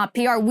principles, not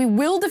PR. We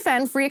will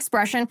defend free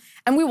expression,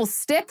 and we will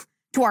stick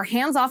to our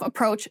hands-off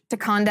approach to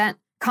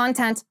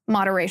content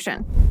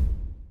moderation.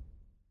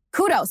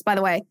 Kudos, by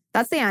the way.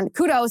 That's the end.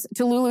 Kudos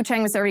to Lulu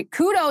Chang Missouri.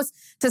 Kudos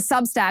to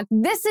Substack.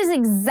 This is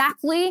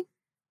exactly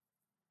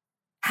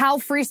how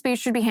free speech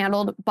should be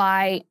handled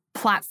by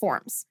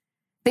platforms.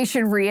 They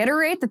should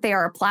reiterate that they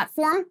are a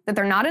platform, that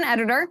they're not an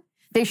editor.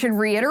 They should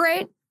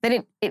reiterate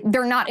that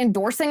they're not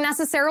endorsing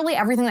necessarily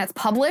everything that's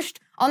published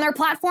on their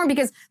platform,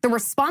 because the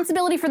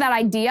responsibility for that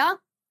idea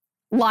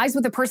lies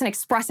with the person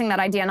expressing that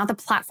idea, not the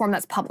platform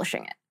that's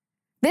publishing it.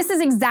 This is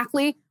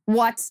exactly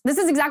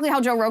how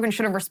Joe Rogan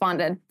should have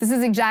responded. This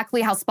is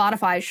exactly how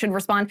Spotify should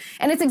respond.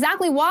 And it's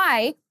exactly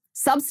why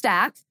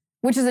Substack,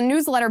 which is a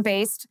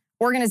newsletter-based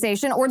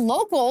organization, or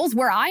Locals,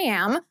 where I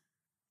am,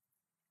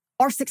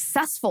 are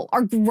successful,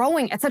 are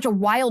growing at such a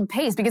wild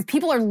pace, because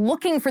people are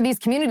looking for these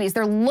communities.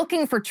 They're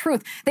looking for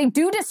truth. They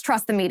do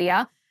distrust the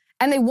media,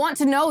 and they want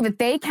to know that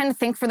they can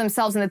think for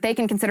themselves and that they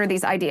can consider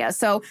these ideas.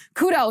 So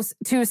kudos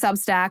to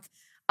Substack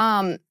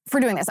for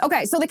doing this.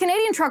 Okay, so the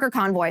Canadian Trucker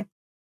Convoy.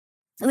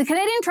 The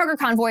Canadian Trucker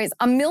Convoy is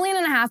 1.5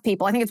 million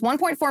people. I think it's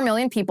 1.4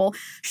 million people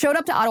showed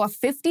up to Ottawa,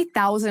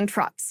 50,000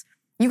 trucks.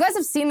 You guys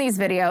have seen these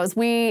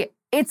videos.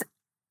 It's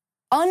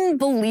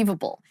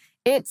unbelievable.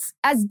 It's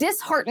as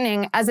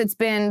disheartening as it's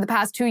been the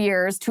past 2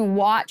 years to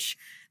watch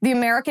the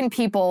American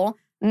people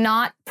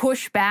not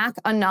push back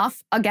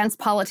enough against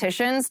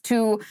politicians,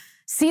 to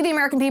see the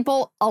American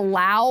people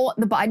allow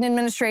the Biden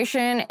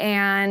administration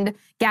and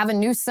Gavin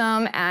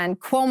Newsom and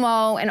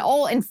Cuomo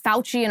and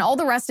Fauci and all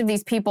the rest of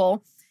these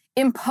people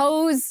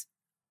impose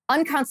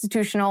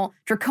unconstitutional,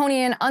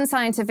 draconian,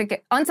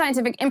 unscientific,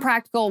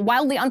 impractical,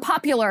 wildly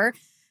unpopular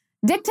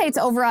dictates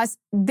over us.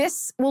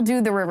 This will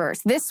do the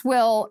reverse. This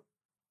will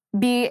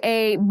be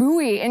a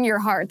buoy in your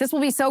heart. This will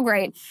be so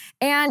great.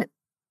 And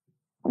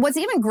what's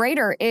even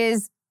greater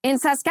is in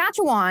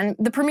Saskatchewan,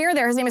 the premier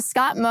there, his name is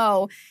Scott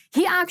Moe,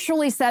 he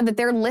actually said that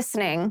they're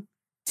listening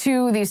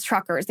to these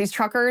truckers. These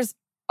truckers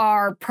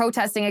are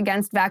protesting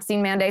against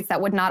vaccine mandates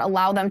that would not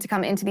allow them to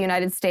come into the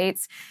United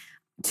States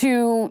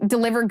to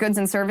deliver goods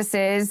and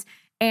services.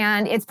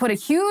 And it's put a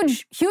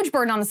huge, huge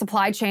burden on the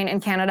supply chain in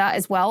Canada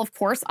as well, of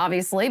course,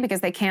 obviously, because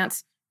they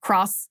can't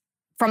cross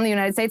from the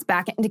United States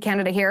back into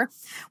Canada here.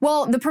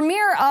 Well, the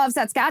premier of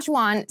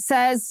Saskatchewan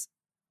says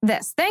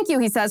this. Thank you,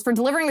 he says, for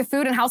delivering the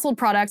food and household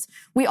products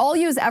we all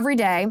use every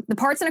day, the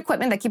parts and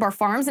equipment that keep our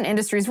farms and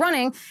industries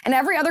running, and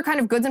every other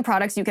kind of goods and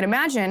products you can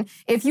imagine.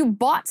 If you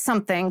bought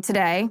something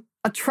today,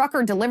 a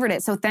trucker delivered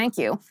it, so thank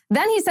you.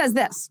 Then he says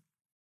this.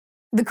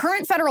 The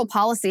current federal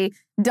policy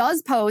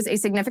does pose a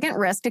significant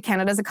risk to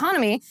Canada's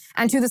economy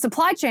and to the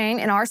supply chain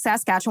in our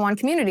Saskatchewan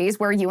communities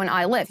where you and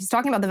I live. He's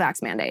talking about the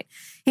vax mandate.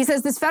 He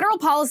says this federal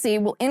policy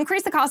will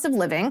increase the cost of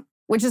living,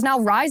 which is now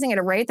rising at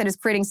a rate that is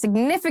creating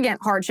significant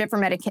hardship for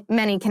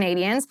many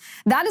Canadians.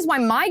 That is why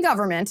my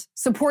government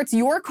supports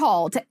your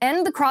call to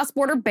end the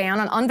cross-border ban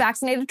on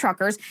unvaccinated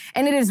truckers.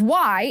 And it is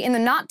why, in the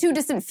not too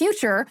distant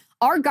future,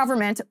 our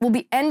government will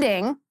be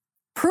ending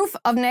proof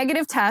of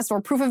negative test or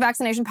proof of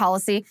vaccination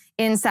policy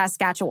in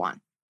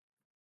Saskatchewan.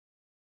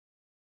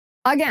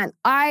 Again,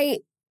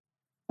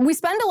 we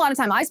spend a lot of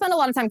time, I spend a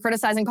lot of time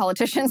criticizing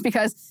politicians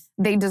because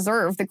they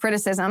deserve the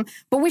criticism,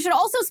 but we should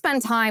also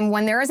spend time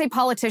when there is a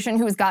politician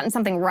who has gotten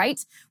something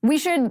right. We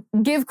should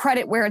give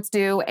credit where it's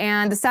due.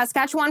 And the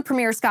Saskatchewan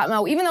Premier Scott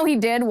Moe, even though he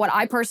did what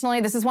I personally,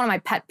 this is one of my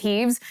pet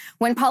peeves,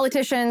 when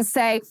politicians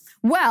say,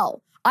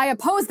 well, I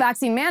oppose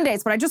vaccine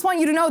mandates, but I just want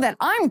you to know that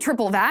I'm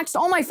triple vaxxed.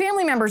 All my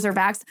family members are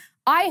vaxxed.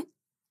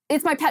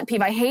 It's my pet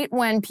peeve. I hate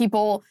when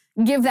people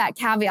give that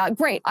caveat.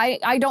 Great.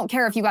 I don't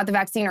care if you got the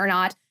vaccine or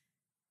not.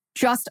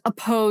 Just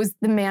oppose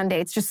the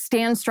mandates. Just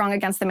stand strong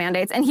against the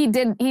mandates. And he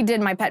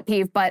did my pet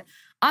peeve, but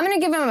I'm going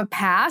to give him a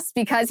pass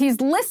because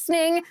he's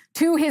listening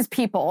to his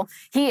people.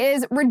 He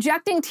is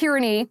rejecting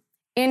tyranny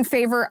in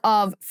favor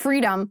of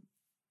freedom.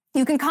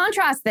 You can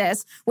contrast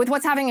this with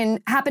what's happening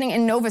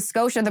in Nova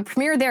Scotia. The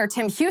premier there,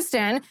 Tim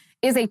Houston,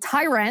 is a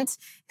tyrant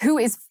who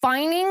is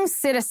fining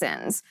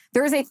citizens.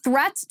 There is a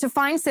threat to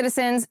fine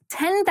citizens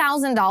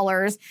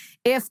 $10,000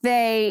 if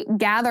they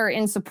gather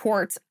in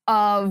support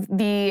of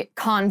the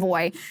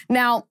convoy.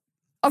 Now,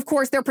 of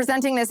course, they're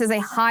presenting this as a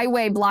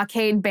highway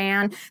blockade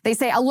ban. They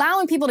say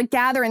allowing people to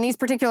gather in these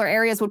particular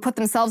areas would put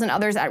themselves and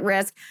others at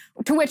risk,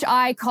 to which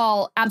I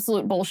call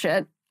absolute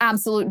bullshit,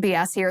 absolute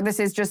BS here. This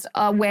is just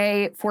a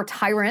way for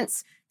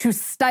tyrants to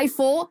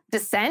stifle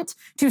dissent,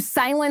 to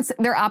silence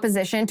their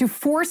opposition, to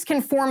force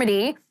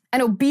conformity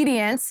and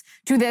obedience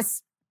to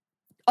this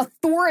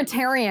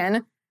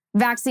authoritarian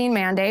vaccine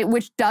mandate,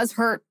 which does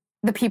hurt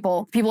the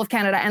people of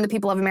Canada and the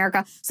people of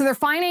America. So they're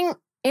fining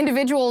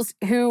individuals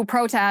who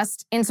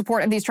protest in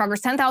support of these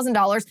truckers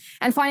 $10,000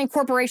 and fining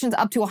corporations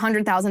up to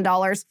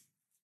 $100,000.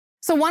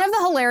 So one of the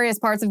hilarious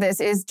parts of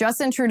this is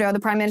Justin Trudeau, the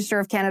Prime Minister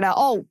of Canada.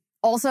 Oh,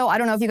 also, I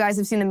don't know if you guys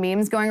have seen the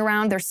memes going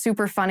around. They're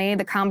super funny.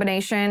 The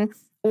combination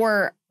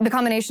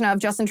of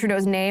Justin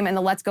Trudeau's name and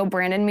the Let's Go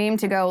Brandon meme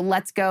to go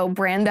Let's Go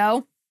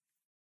Brando.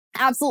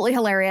 Absolutely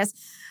hilarious.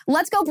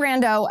 Let's Go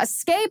Brando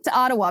escaped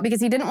Ottawa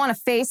because he didn't want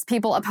to face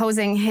people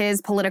opposing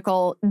his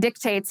political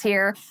dictates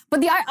here.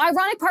 But the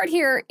ironic part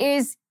here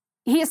is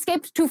he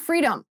escaped to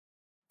freedom,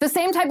 the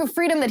same type of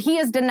freedom that he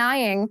is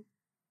denying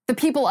the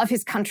people of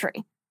his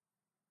country.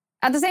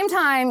 At the same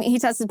time, he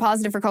tested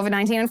positive for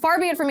COVID-19. And far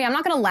be it from me, I'm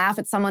not going to laugh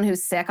at someone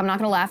who's sick. I'm not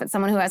going to laugh at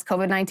someone who has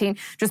COVID-19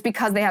 just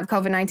because they have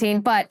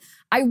COVID-19. But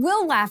I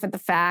will laugh at the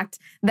fact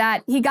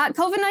that he got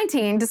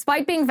COVID-19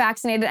 despite being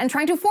vaccinated and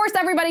trying to force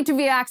everybody to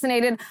be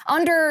vaccinated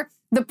under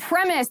the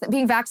premise that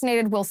being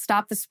vaccinated will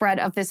stop the spread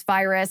of this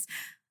virus.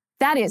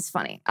 That is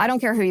funny. I don't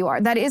care who you are.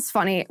 That is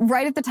funny.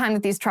 Right at the time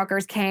that these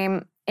truckers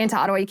came into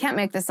Ottawa, you can't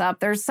make this up.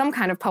 There's some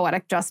kind of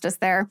poetic justice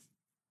there.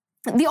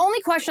 The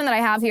only question that I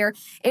have here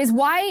is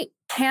why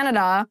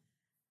Canada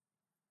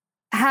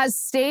has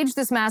staged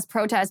this mass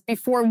protest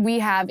before we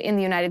have in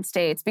the United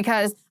States.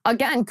 Because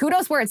again,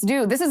 kudos where it's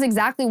due. This is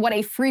exactly what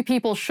a free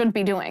people should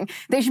be doing.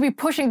 They should be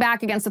pushing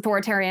back against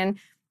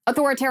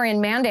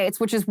authoritarian mandates,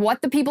 which is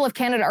what the people of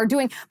Canada are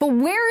doing. But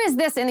where is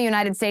this in the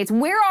United States?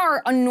 Where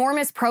are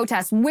enormous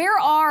protests? Where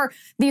are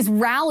these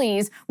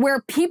rallies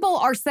where people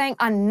are saying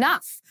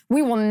enough?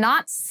 We will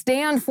not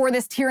stand for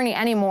this tyranny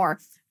anymore.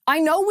 I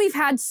know we've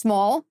had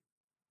small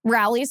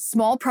rallies,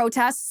 small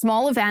protests,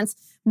 small events,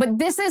 but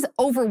this is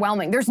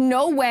overwhelming. There's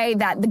no way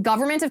that the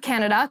government of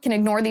Canada can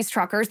ignore these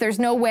truckers. There's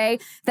no way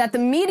that the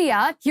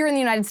media here in the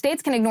United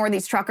States can ignore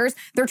these truckers.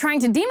 They're trying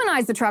to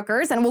demonize the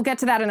truckers, and we'll get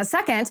to that in a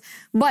second.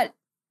 But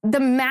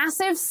the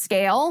massive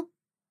scale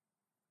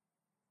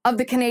of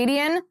the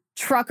Canadian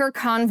trucker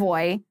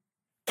convoy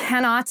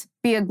cannot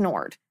be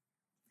ignored.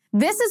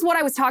 This is what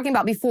I was talking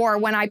about before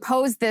when I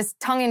posed this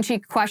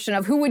tongue-in-cheek question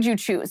of who would you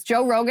choose,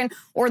 Joe Rogan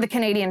or the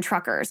Canadian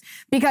truckers?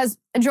 Because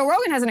Joe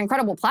Rogan has an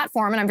incredible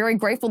platform, and I'm very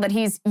grateful that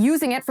he's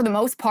using it for the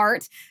most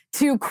part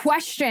to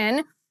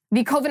question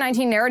the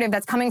COVID-19 narrative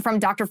that's coming from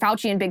Dr.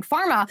 Fauci and Big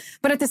Pharma.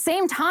 But at the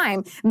same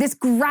time, this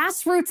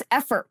grassroots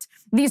effort,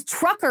 these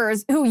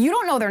truckers who you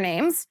don't know their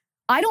names,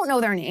 I don't know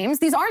their names.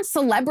 These aren't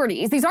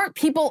celebrities. These aren't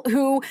people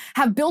who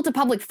have built a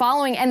public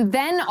following and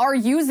then are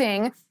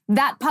using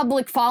that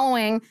public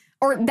following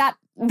or that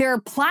their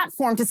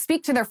platform to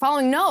speak to their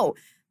following. No,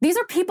 these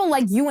are people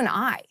like you and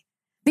I.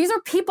 These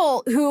are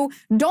people who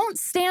don't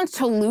stand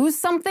to lose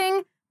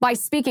something by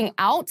speaking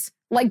out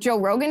like Joe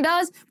Rogan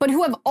does, but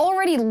who have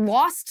already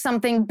lost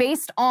something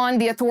based on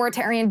the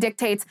authoritarian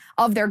dictates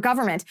of their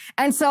government.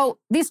 And so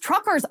these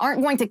truckers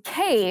aren't going to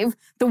cave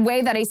the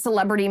way that a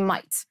celebrity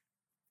might,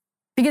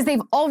 because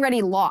they've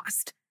already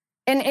lost.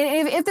 And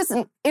if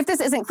this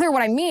isn't clear,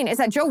 what I mean is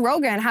that Joe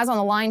Rogan has on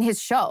the line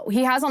his show.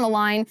 He has on the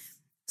line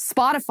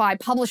Spotify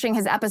publishing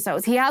his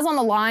episodes. He has on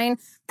the line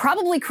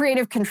probably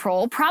creative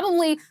control,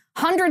 probably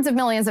hundreds of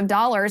millions of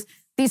dollars.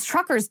 These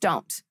truckers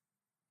don't.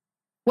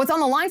 What's on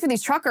the line for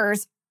these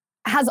truckers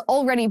has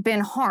already been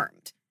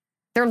harmed.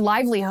 Their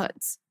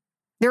livelihoods,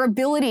 their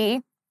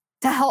ability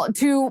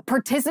to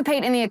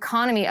participate in the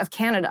economy of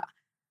Canada.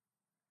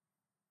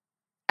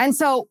 And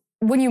so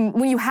when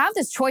you have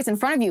this choice in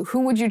front of you, who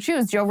would you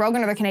choose, Joe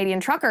Rogan or the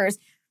Canadian truckers?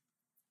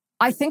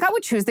 I think I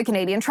would choose the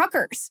Canadian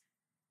truckers.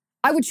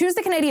 I would choose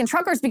the Canadian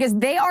truckers because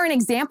they are an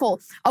example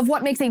of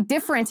what makes a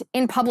difference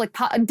in public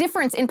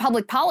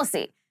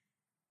policy.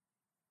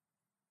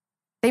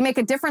 They make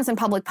a difference in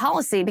public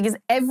policy because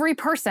every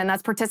person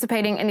that's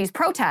participating in these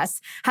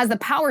protests has the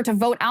power to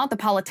vote out the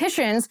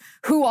politicians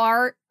who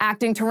are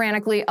acting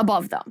tyrannically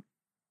above them.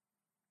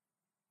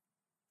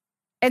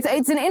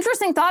 It's an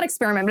interesting thought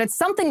experiment, but it's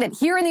something that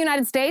here in the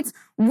United States,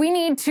 we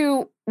need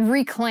to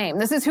reclaim.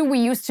 This is who we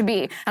used to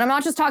be. And I'm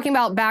not just talking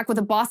about back with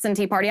the Boston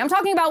Tea Party. I'm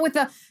talking about with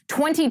the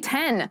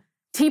 2010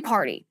 Tea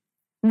Party.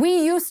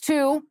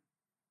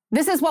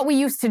 This is what we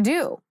used to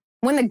do.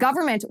 When the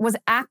government was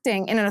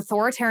acting in an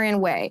authoritarian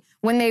way,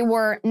 when they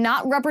were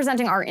not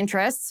representing our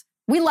interests,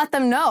 we let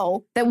them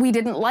know that we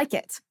didn't like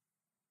it.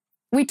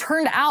 We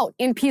turned out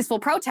in peaceful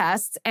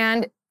protests,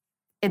 and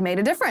it made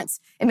a difference.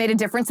 It made a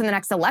difference in the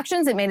next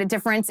elections. It made a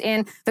difference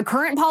in the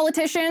current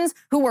politicians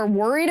who were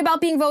worried about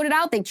being voted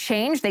out. They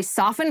changed, they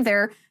softened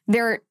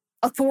their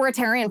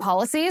authoritarian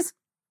policies.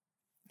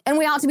 And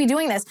we ought to be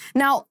doing this.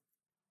 Now,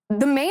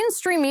 the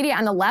mainstream media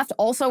and the left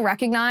also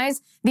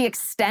recognize the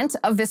extent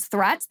of this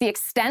threat, the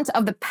extent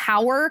of the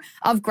power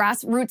of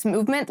grassroots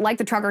movement like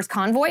the Truckers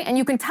Convoy. And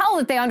you can tell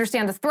that they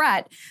understand the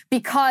threat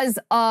because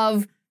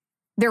of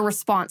their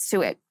response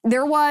to it.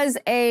 There was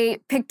a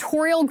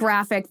pictorial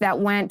graphic that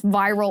went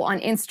viral on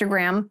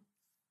Instagram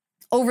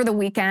over the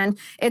weekend.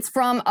 It's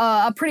from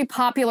a pretty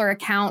popular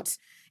account,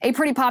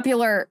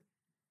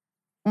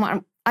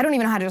 I don't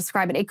even know how to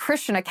describe it, a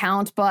Christian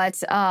account,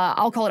 but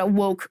I'll call it a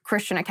woke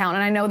Christian account.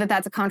 And I know that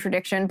that's a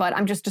contradiction, but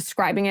I'm just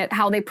describing it,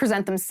 how they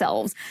present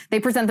themselves. They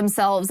present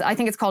themselves, I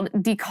think it's called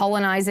the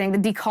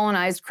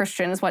decolonized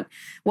Christians, what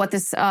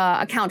this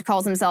account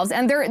calls themselves.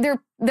 And their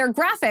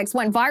graphics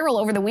went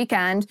viral over the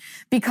weekend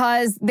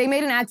because they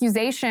made an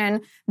accusation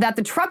that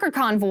the trucker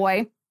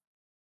convoy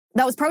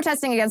that was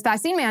protesting against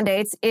vaccine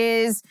mandates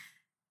is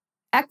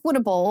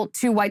equitable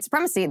to white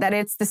supremacy, that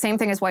it's the same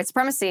thing as white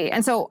supremacy.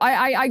 And so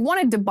I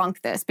want to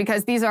debunk this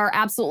because these are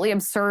absolutely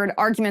absurd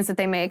arguments that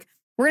they make.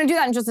 We're going to do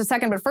that in just a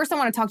second, but first I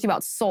want to talk to you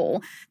about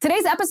Sole.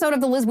 Today's episode of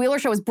The Liz Wheeler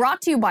Show is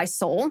brought to you by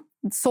Sole.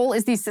 Sole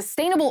is the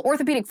sustainable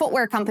orthopedic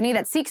footwear company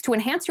that seeks to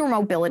enhance your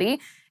mobility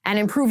and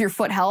improve your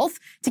foot health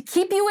to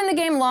keep you in the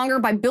game longer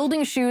by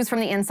building shoes from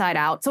the inside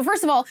out. So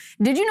first of all,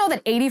 did you know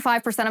that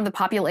 85% of the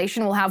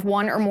population will have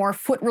one or more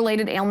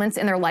foot-related ailments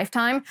in their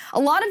lifetime? A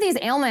lot of these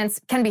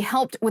ailments can be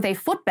helped with a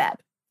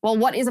footbed. Well,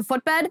 what is a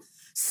footbed?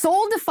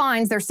 Sole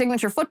defines their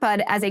signature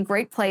footbed as a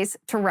great place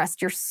to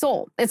rest your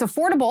soul. It's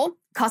affordable,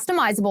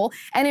 customizable,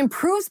 and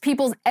improves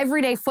people's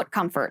everyday foot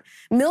comfort.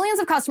 Millions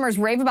of customers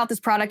rave about this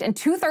product, and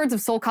 2/3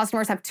 of Sole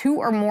customers have 2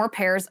 or more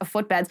pairs of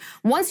footbeds.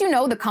 Once you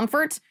know the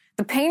comfort,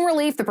 the pain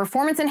relief, the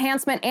performance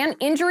enhancement, and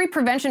injury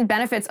prevention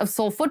benefits of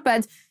Sole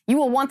footbeds, you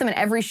will want them in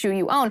every shoe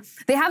you own.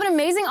 They have an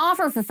amazing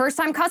offer for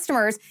first-time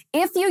customers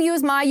if you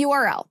use my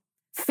URL.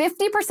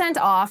 50%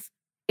 off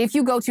if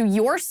you go to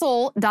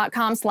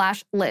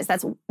yoursole.com/Liz.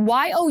 That's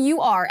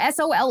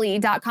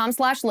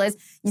yoursole.com/Liz.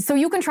 So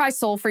you can try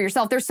Sole for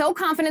yourself. They're so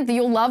confident that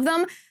you'll love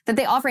them that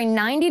they offer a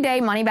 90-day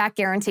money-back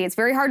guarantee. It's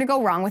very hard to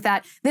go wrong with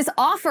that. This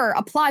offer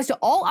applies to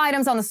all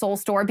items on the Sole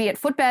store, be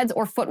it footbeds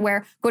or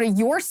footwear. Go to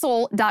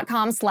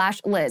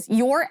yoursole.com/Liz.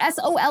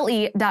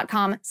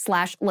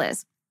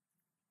 yoursole.com/Liz.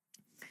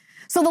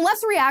 So the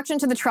left's reaction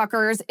to the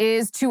truckers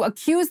is to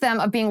accuse them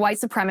of being white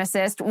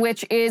supremacist,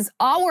 which is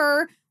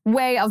our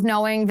way of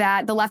knowing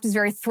that the left is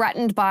very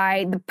threatened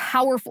by the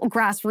powerful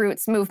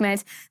grassroots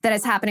movement that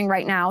is happening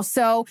right now.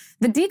 So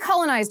the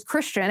Decolonized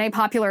Christian, a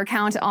popular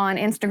account on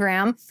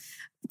Instagram,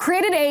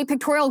 created a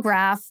pictorial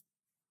graph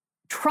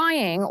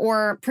presenting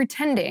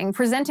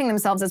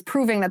themselves as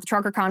proving that the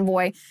trucker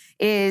convoy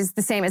is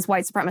the same as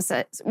white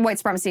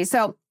supremacy.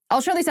 So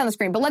I'll show these on the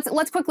screen, but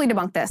let's quickly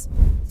debunk this.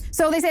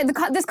 So they say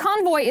this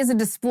convoy is a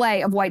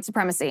display of white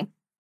supremacy.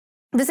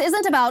 This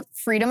isn't about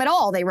freedom at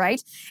all, they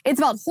write. It's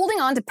about holding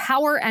on to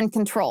power and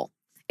control.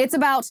 It's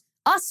about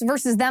us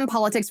versus them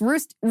politics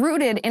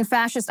rooted in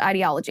fascist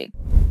ideology.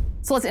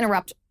 So let's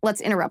interrupt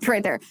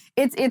right there.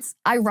 It's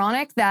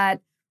ironic that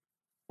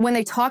when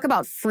they talk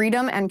about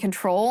freedom and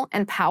control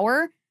and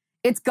power,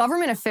 it's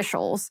government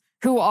officials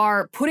who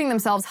are putting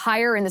themselves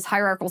higher in this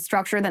hierarchical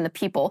structure than the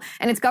people.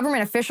 And it's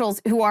government officials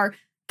who are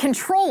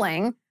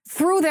controlling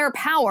through their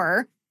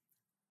power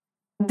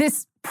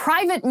this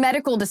private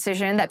medical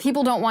decision that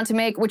people don't want to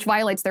make, which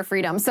violates their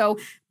freedom. So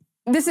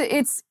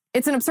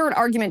it's an absurd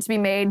argument to be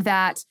made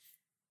that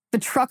the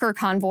trucker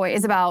convoy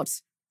is about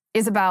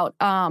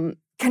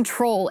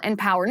control and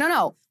power.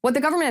 No. What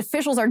the government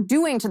officials are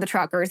doing to the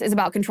truckers is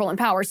about control and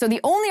power. So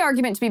the only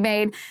argument to be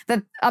made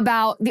that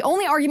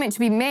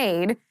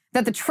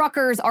the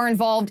truckers are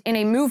involved in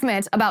a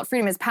movement about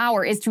freedom is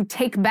power is to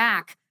take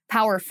back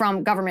power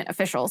from government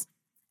officials.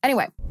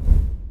 Anyway,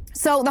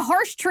 so the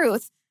harsh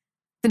truth,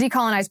 the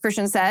Decolonized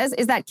Christian says,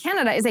 is that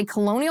Canada is a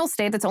colonial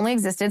state that's only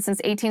existed since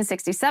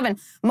 1867.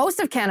 Most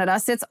of Canada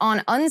sits on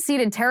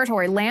unceded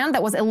territory, land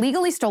that was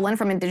illegally stolen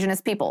from Indigenous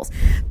peoples.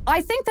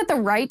 I think that the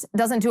right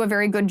doesn't do a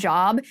very good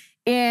job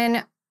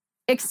in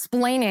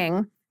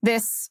explaining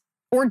this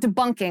or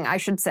debunking, I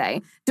should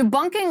say,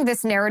 debunking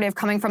this narrative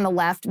coming from the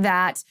left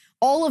that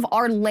all of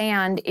our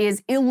land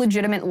is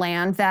illegitimate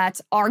land, that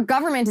our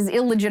government is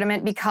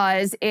illegitimate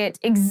because it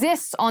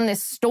exists on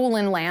this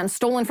stolen land,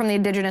 stolen from the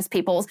indigenous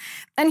peoples.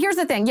 And here's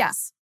the thing,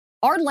 yes,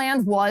 our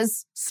land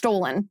was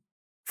stolen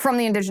from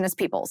the indigenous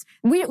peoples.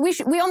 We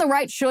on the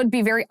right should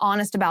be very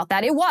honest about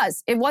that. It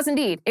was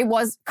indeed. It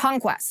was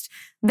conquest.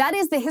 That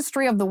is the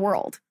history of the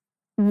world.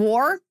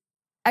 War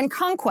and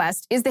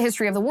conquest is the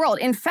history of the world.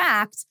 In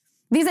fact,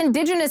 these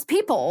indigenous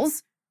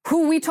peoples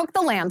who we took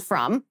the land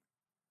from,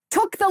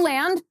 took the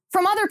land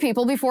from other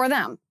people before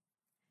them.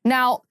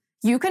 Now,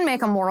 you can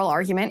make a moral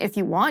argument if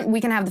you want. We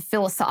can have the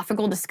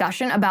philosophical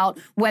discussion about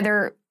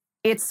whether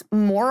it's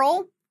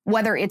moral,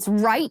 whether it's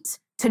right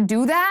to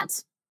do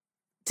that,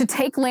 to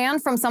take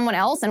land from someone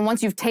else, and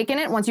once you've taken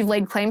it, once you've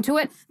laid claim to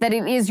it, that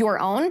it is your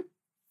own.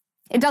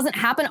 It doesn't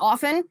happen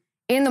often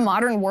in the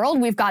modern world.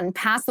 We've gotten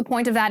past the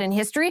point of that in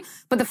history.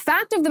 But the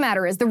fact of the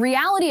matter is, the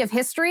reality of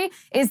history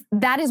is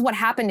that is what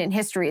happened in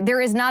history.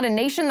 There is not a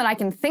nation that I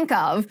can think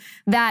of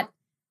that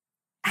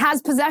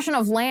has possession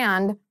of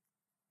land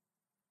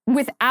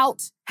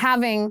without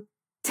having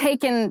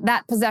taken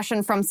that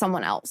possession from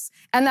someone else.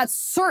 And that's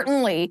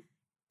certainly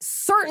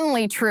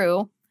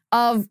true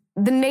of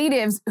the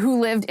natives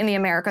who lived in the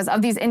Americas,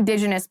 of these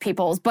indigenous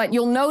peoples. But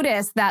you'll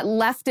notice that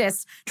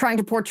leftists trying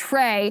to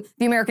portray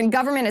the American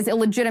government as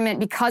illegitimate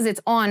because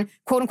it's on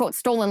quote unquote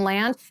stolen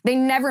land, they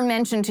never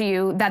mention to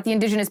you that the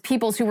indigenous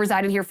peoples who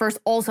resided here first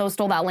also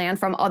stole that land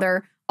from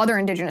other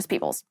indigenous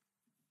peoples.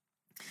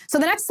 So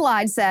the next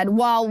slide said,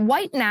 while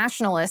white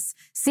nationalists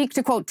seek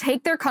to, quote,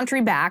 take their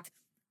country back,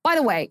 by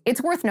the way,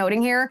 it's worth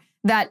noting here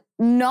that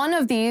none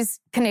of these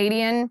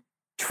Canadian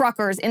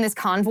truckers in this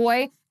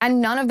convoy and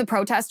none of the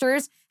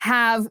protesters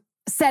have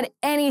said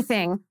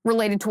anything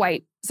related to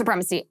white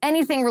supremacy,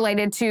 anything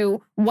related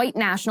to white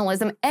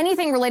nationalism,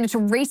 anything related to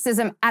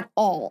racism at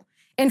all.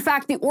 In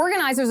fact, the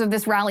organizers of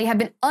this rally have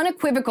been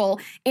unequivocal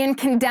in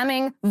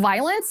condemning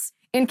violence,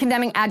 in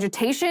condemning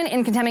agitation,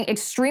 in condemning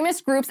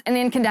extremist groups, and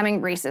in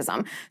condemning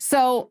racism.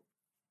 So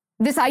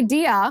this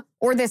idea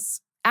or this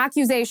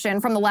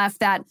accusation from the left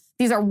that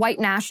these are white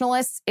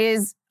nationalists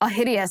is a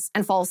hideous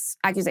and false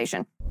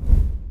accusation.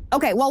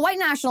 Okay, while white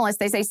nationalists,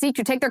 they say, seek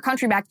to take their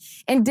country back,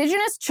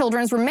 indigenous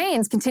children's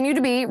remains continue to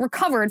be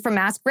recovered from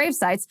mass grave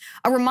sites,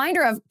 a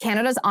reminder of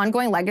Canada's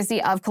ongoing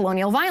legacy of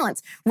colonial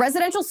violence.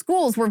 Residential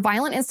schools were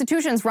violent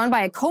institutions run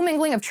by a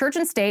commingling of church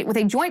and state with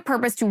a joint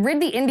purpose to rid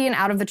the Indian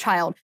out of the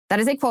child. That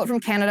is a quote from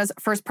Canada's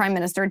first Prime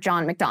Minister,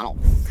 John Macdonald.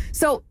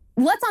 So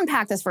let's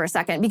unpack this for a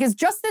second, because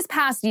just this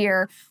past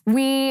year,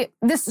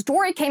 this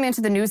story came into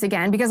the news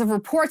again because of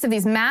reports of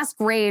these mass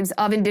graves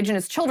of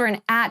Indigenous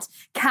children at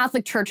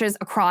Catholic churches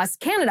across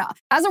Canada.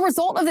 As a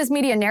result of this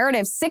media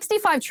narrative,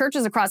 65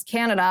 churches across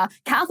Canada,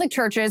 Catholic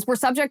churches, were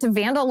subject to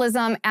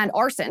vandalism and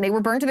arson. They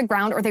were burned to the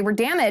ground or they were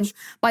damaged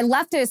by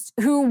leftists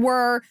who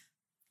were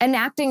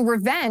enacting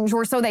revenge,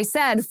 or so they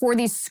said, for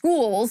these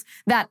schools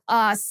that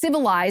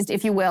civilized,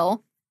 if you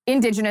will,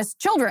 Indigenous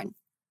children.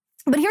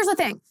 But here's the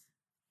thing.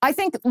 I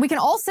think we can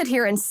all sit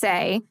here and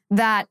say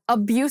that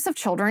abuse of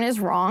children is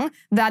wrong,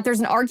 that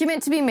there's an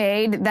argument to be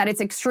made that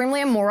it's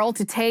extremely immoral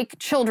to take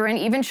children,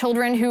 even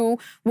children who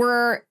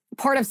were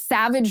part of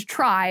savage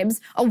tribes,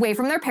 away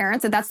from their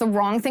parents, that that's the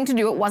wrong thing to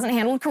do. It wasn't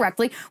handled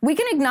correctly. We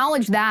can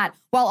acknowledge that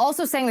while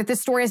also saying that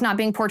this story is not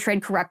being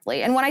portrayed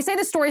correctly. And when I say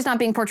this story is not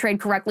being portrayed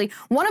correctly,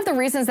 one of the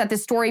reasons that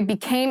this story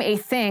became a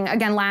thing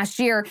again last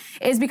year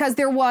is because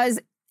there was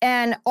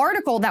an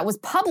article that was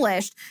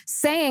published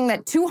saying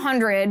that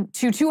 200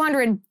 to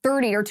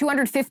 230 or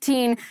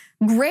 215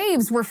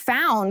 graves were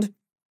found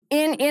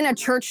in a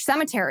church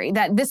cemetery,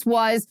 that this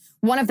was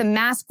one of the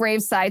mass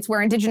grave sites where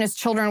Indigenous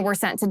children were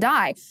sent to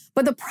die.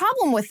 But the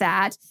problem with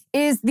that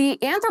is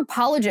the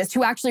anthropologist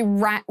who actually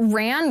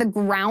ran the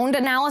ground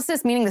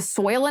analysis, meaning the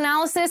soil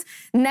analysis,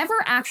 never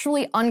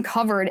actually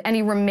uncovered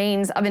any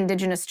remains of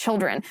Indigenous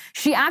children.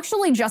 She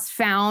actually just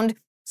found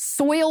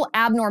soil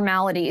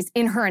abnormalities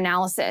in her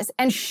analysis.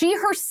 And she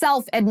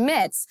herself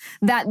admits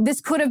that this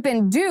could have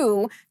been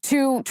due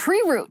to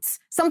tree roots,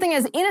 something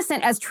as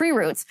innocent as tree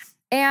roots.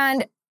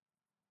 And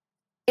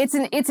it's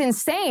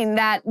insane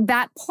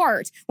that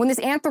part, when this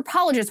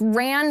anthropologist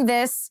ran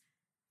this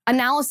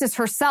analysis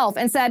herself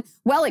and said,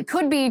 well, it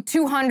could be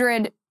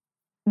 200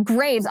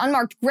 graves,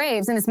 unmarked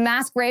graves in this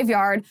mass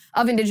graveyard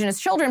of Indigenous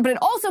children, but it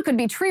also could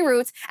be tree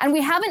roots. And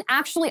we haven't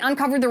actually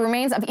uncovered the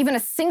remains of even a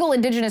single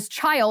Indigenous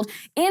child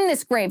in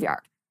this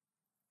graveyard.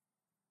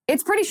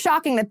 It's pretty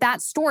shocking that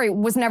that story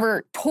was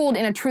never told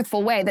in a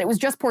truthful way, that it was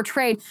just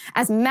portrayed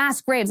as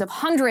mass graves of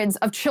hundreds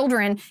of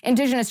children,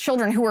 Indigenous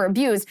children who were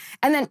abused.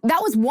 And then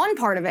that was one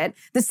part of it.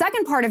 The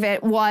second part of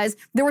it was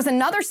there was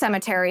another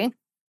cemetery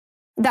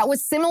that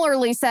was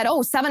similarly said,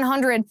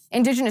 700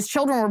 Indigenous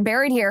children were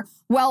buried here.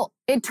 Well,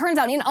 it turns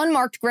out in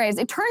unmarked graves,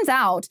 it turns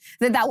out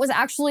that was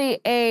actually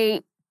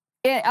a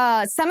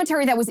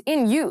cemetery that was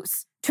in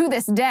use to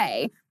this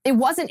day. it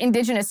wasn't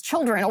Indigenous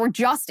children or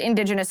just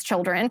Indigenous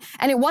children,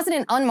 and it wasn't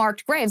in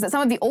unmarked graves, that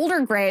some of the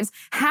older graves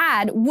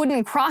had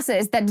wooden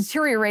crosses that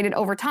deteriorated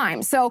over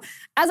time. So,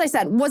 as I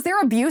said, was there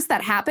abuse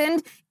that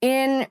happened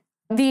in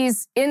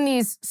these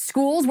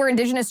schools where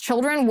Indigenous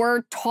children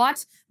were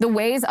taught the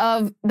ways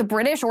of the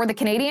British or the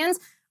Canadians?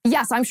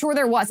 Yes, I'm sure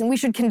there was, and we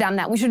should condemn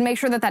that. We should make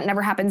sure that that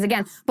never happens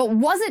again. But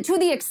was it to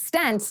the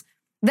extent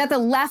that the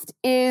left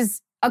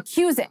is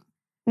accusing?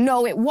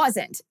 No, it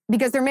wasn't,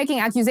 because they're making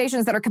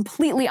accusations that are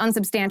completely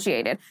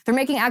unsubstantiated. They're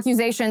making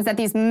accusations that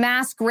these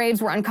mass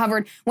graves were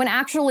uncovered when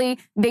actually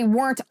they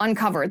weren't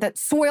uncovered, that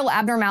soil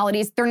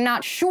abnormalities, they're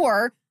not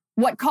sure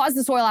what caused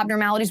the soil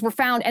abnormalities, were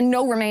found, and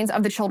no remains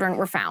of the children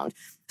were found.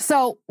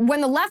 So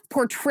when the left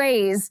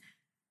portrays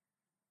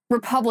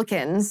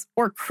Republicans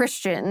or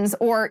Christians,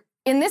 or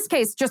in this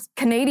case, just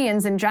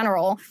Canadians in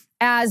general,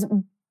 as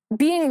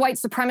being white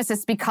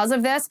supremacists because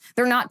of this,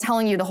 they're not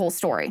telling you the whole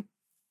story.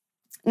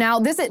 Now,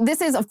 this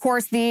is, of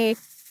course, the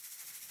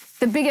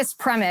biggest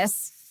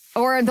premise,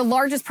 or the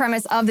largest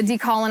premise of the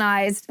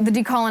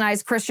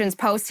decolonized Christians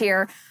post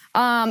here.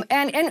 And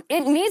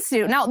it needs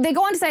to. Now, they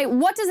go on to say,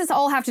 what does this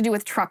all have to do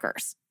with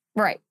truckers?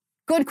 Right.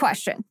 Good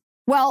question.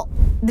 Well,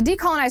 the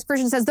decolonized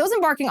Christian says those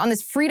embarking on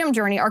this freedom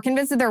journey are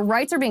convinced that their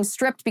rights are being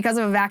stripped because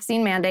of a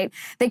vaccine mandate.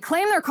 They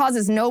claim their cause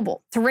is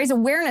noble, to raise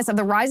awareness of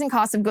the rising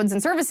cost of goods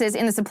and services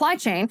in the supply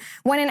chain,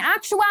 when in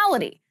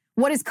actuality,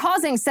 what is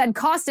causing said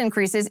cost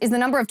increases is the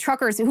number of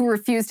truckers who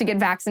refuse to get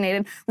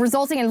vaccinated,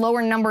 resulting in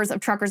lower numbers of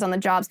truckers on the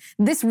jobs.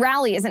 This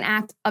rally is an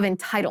act of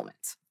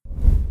entitlement.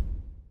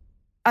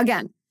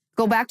 Again,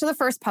 go back to the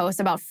first post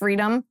about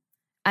freedom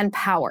and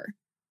power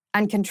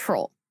and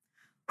control.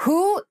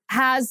 Who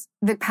has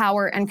the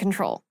power and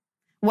control?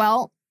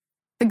 Well,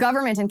 the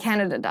government in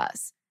Canada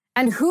does.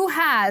 And who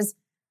has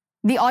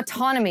the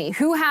autonomy?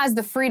 Who has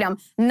the freedom?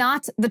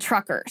 Not the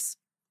truckers.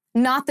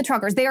 Not the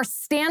truckers. They are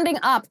standing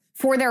up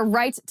for their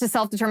right to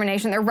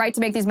self-determination, their right to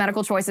make these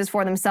medical choices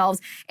for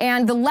themselves.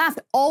 And the left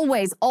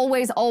always,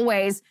 always,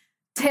 always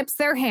tips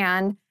their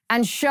hand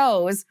and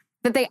shows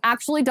that they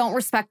actually don't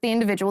respect the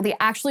individual. They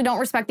actually don't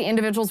respect the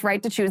individual's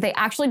right to choose. They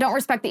actually don't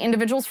respect the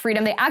individual's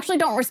freedom. They actually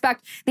don't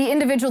respect the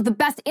individual, the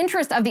best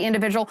interest of the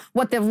individual.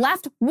 What the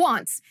left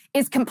wants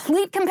is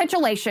complete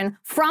capitulation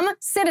from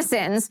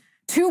citizens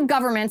to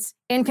governments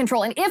in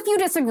control. And if you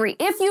disagree,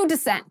 if you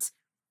dissent,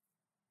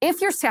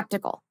 if you're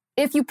skeptical,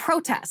 if you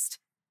protest,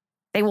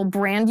 they will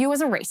brand you as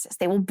a racist.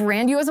 They will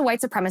brand you as a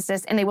white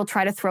supremacist, and they will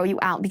try to throw you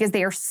out because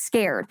they are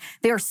scared.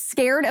 They are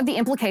scared of the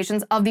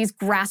implications of these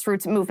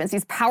grassroots movements,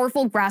 these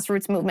powerful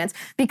grassroots movements.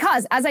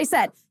 Because, as I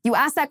said, you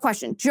asked that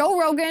question, Joe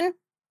Rogan,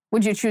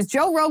 would you choose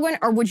Joe Rogan,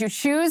 or would you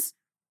choose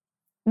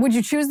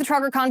the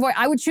trucker convoy?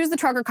 I would choose the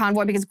trucker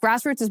convoy because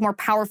grassroots is more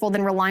powerful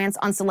than reliance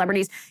on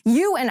celebrities.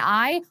 You and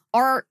I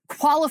are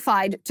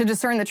qualified to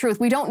discern the truth.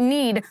 We don't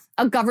need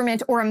a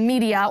government or a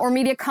media or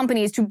media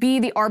companies to be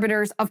the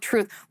arbiters of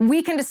truth.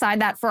 We can decide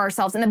that for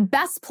ourselves. And the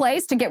best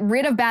place to get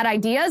rid of bad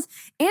ideas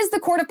is the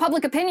court of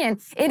public opinion.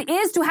 It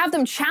is to have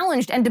them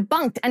challenged and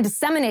debunked and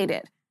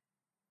disseminated.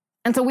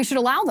 And so we should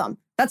allow them.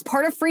 That's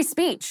part of free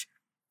speech.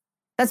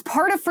 That's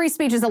part of free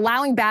speech, is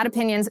allowing bad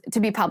opinions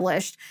to be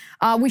published.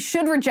 We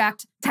should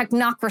reject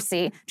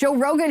technocracy. Joe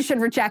Rogan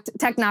should reject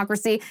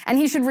technocracy, and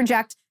he should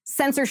reject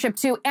censorship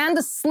too, and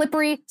the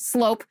slippery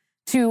slope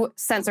to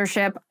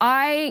censorship.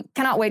 I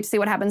cannot wait to see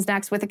what happens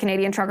next with the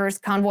Canadian truckers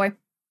convoy.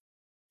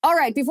 All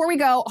right, before we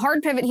go,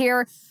 hard pivot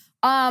here.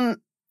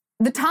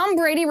 The Tom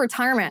Brady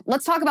retirement.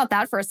 Let's talk about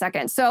that for a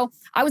second. So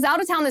I was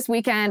out of town this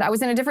weekend. I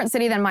was in a different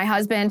city than my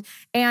husband,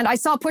 and I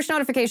saw a push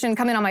notification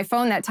come in on my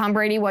phone that Tom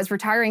Brady was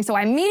retiring. So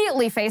I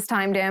immediately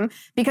FaceTimed him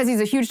because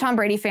he's a huge Tom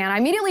Brady fan. I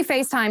immediately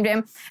FaceTimed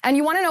him, and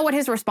you want to know what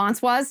his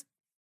response was?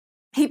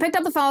 He picked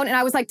up the phone, and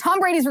I was like,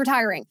 Tom Brady's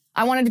retiring.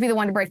 I wanted to be the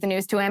one to break the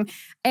news to him.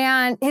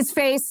 And his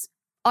face,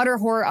 utter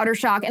horror, utter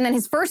shock. And then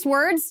his first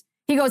words,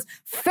 he goes,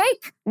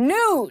 fake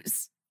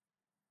news.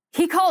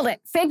 He called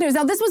it fake news.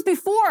 Now, this was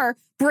before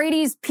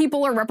Brady's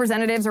people or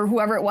representatives or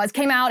whoever it was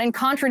came out and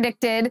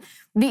contradicted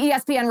the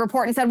ESPN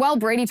report and said, well,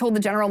 Brady told the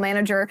general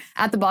manager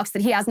at the Bucs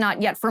that he has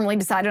not yet firmly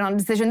decided on a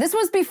decision. This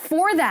was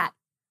before that.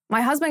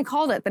 My husband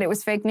called it that it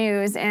was fake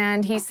news.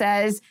 And he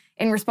says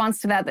in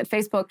response to that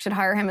Facebook should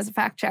hire him as a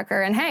fact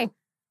checker. And hey,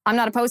 I'm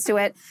not opposed to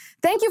it.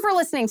 Thank you for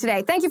listening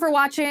today. Thank you for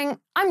watching.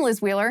 I'm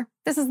Liz Wheeler.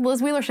 This is The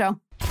Liz Wheeler Show.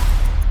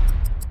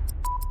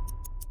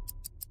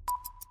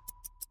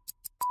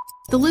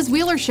 The Liz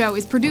Wheeler Show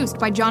is produced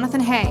by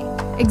Jonathan Hay,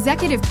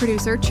 executive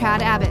producer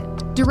Chad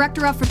Abbott,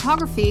 director of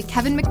photography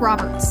Kevin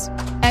McRoberts,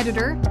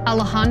 editor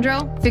Alejandro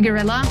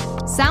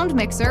Figuerella, sound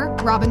mixer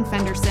Robin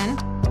Fenderson,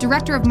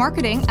 director of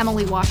marketing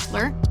Emily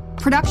Washler,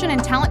 production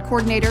and talent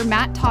coordinator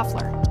Matt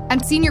Toffler,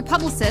 and senior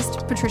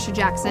publicist Patricia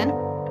Jackson.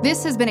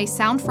 This has been a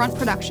Soundfront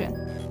production.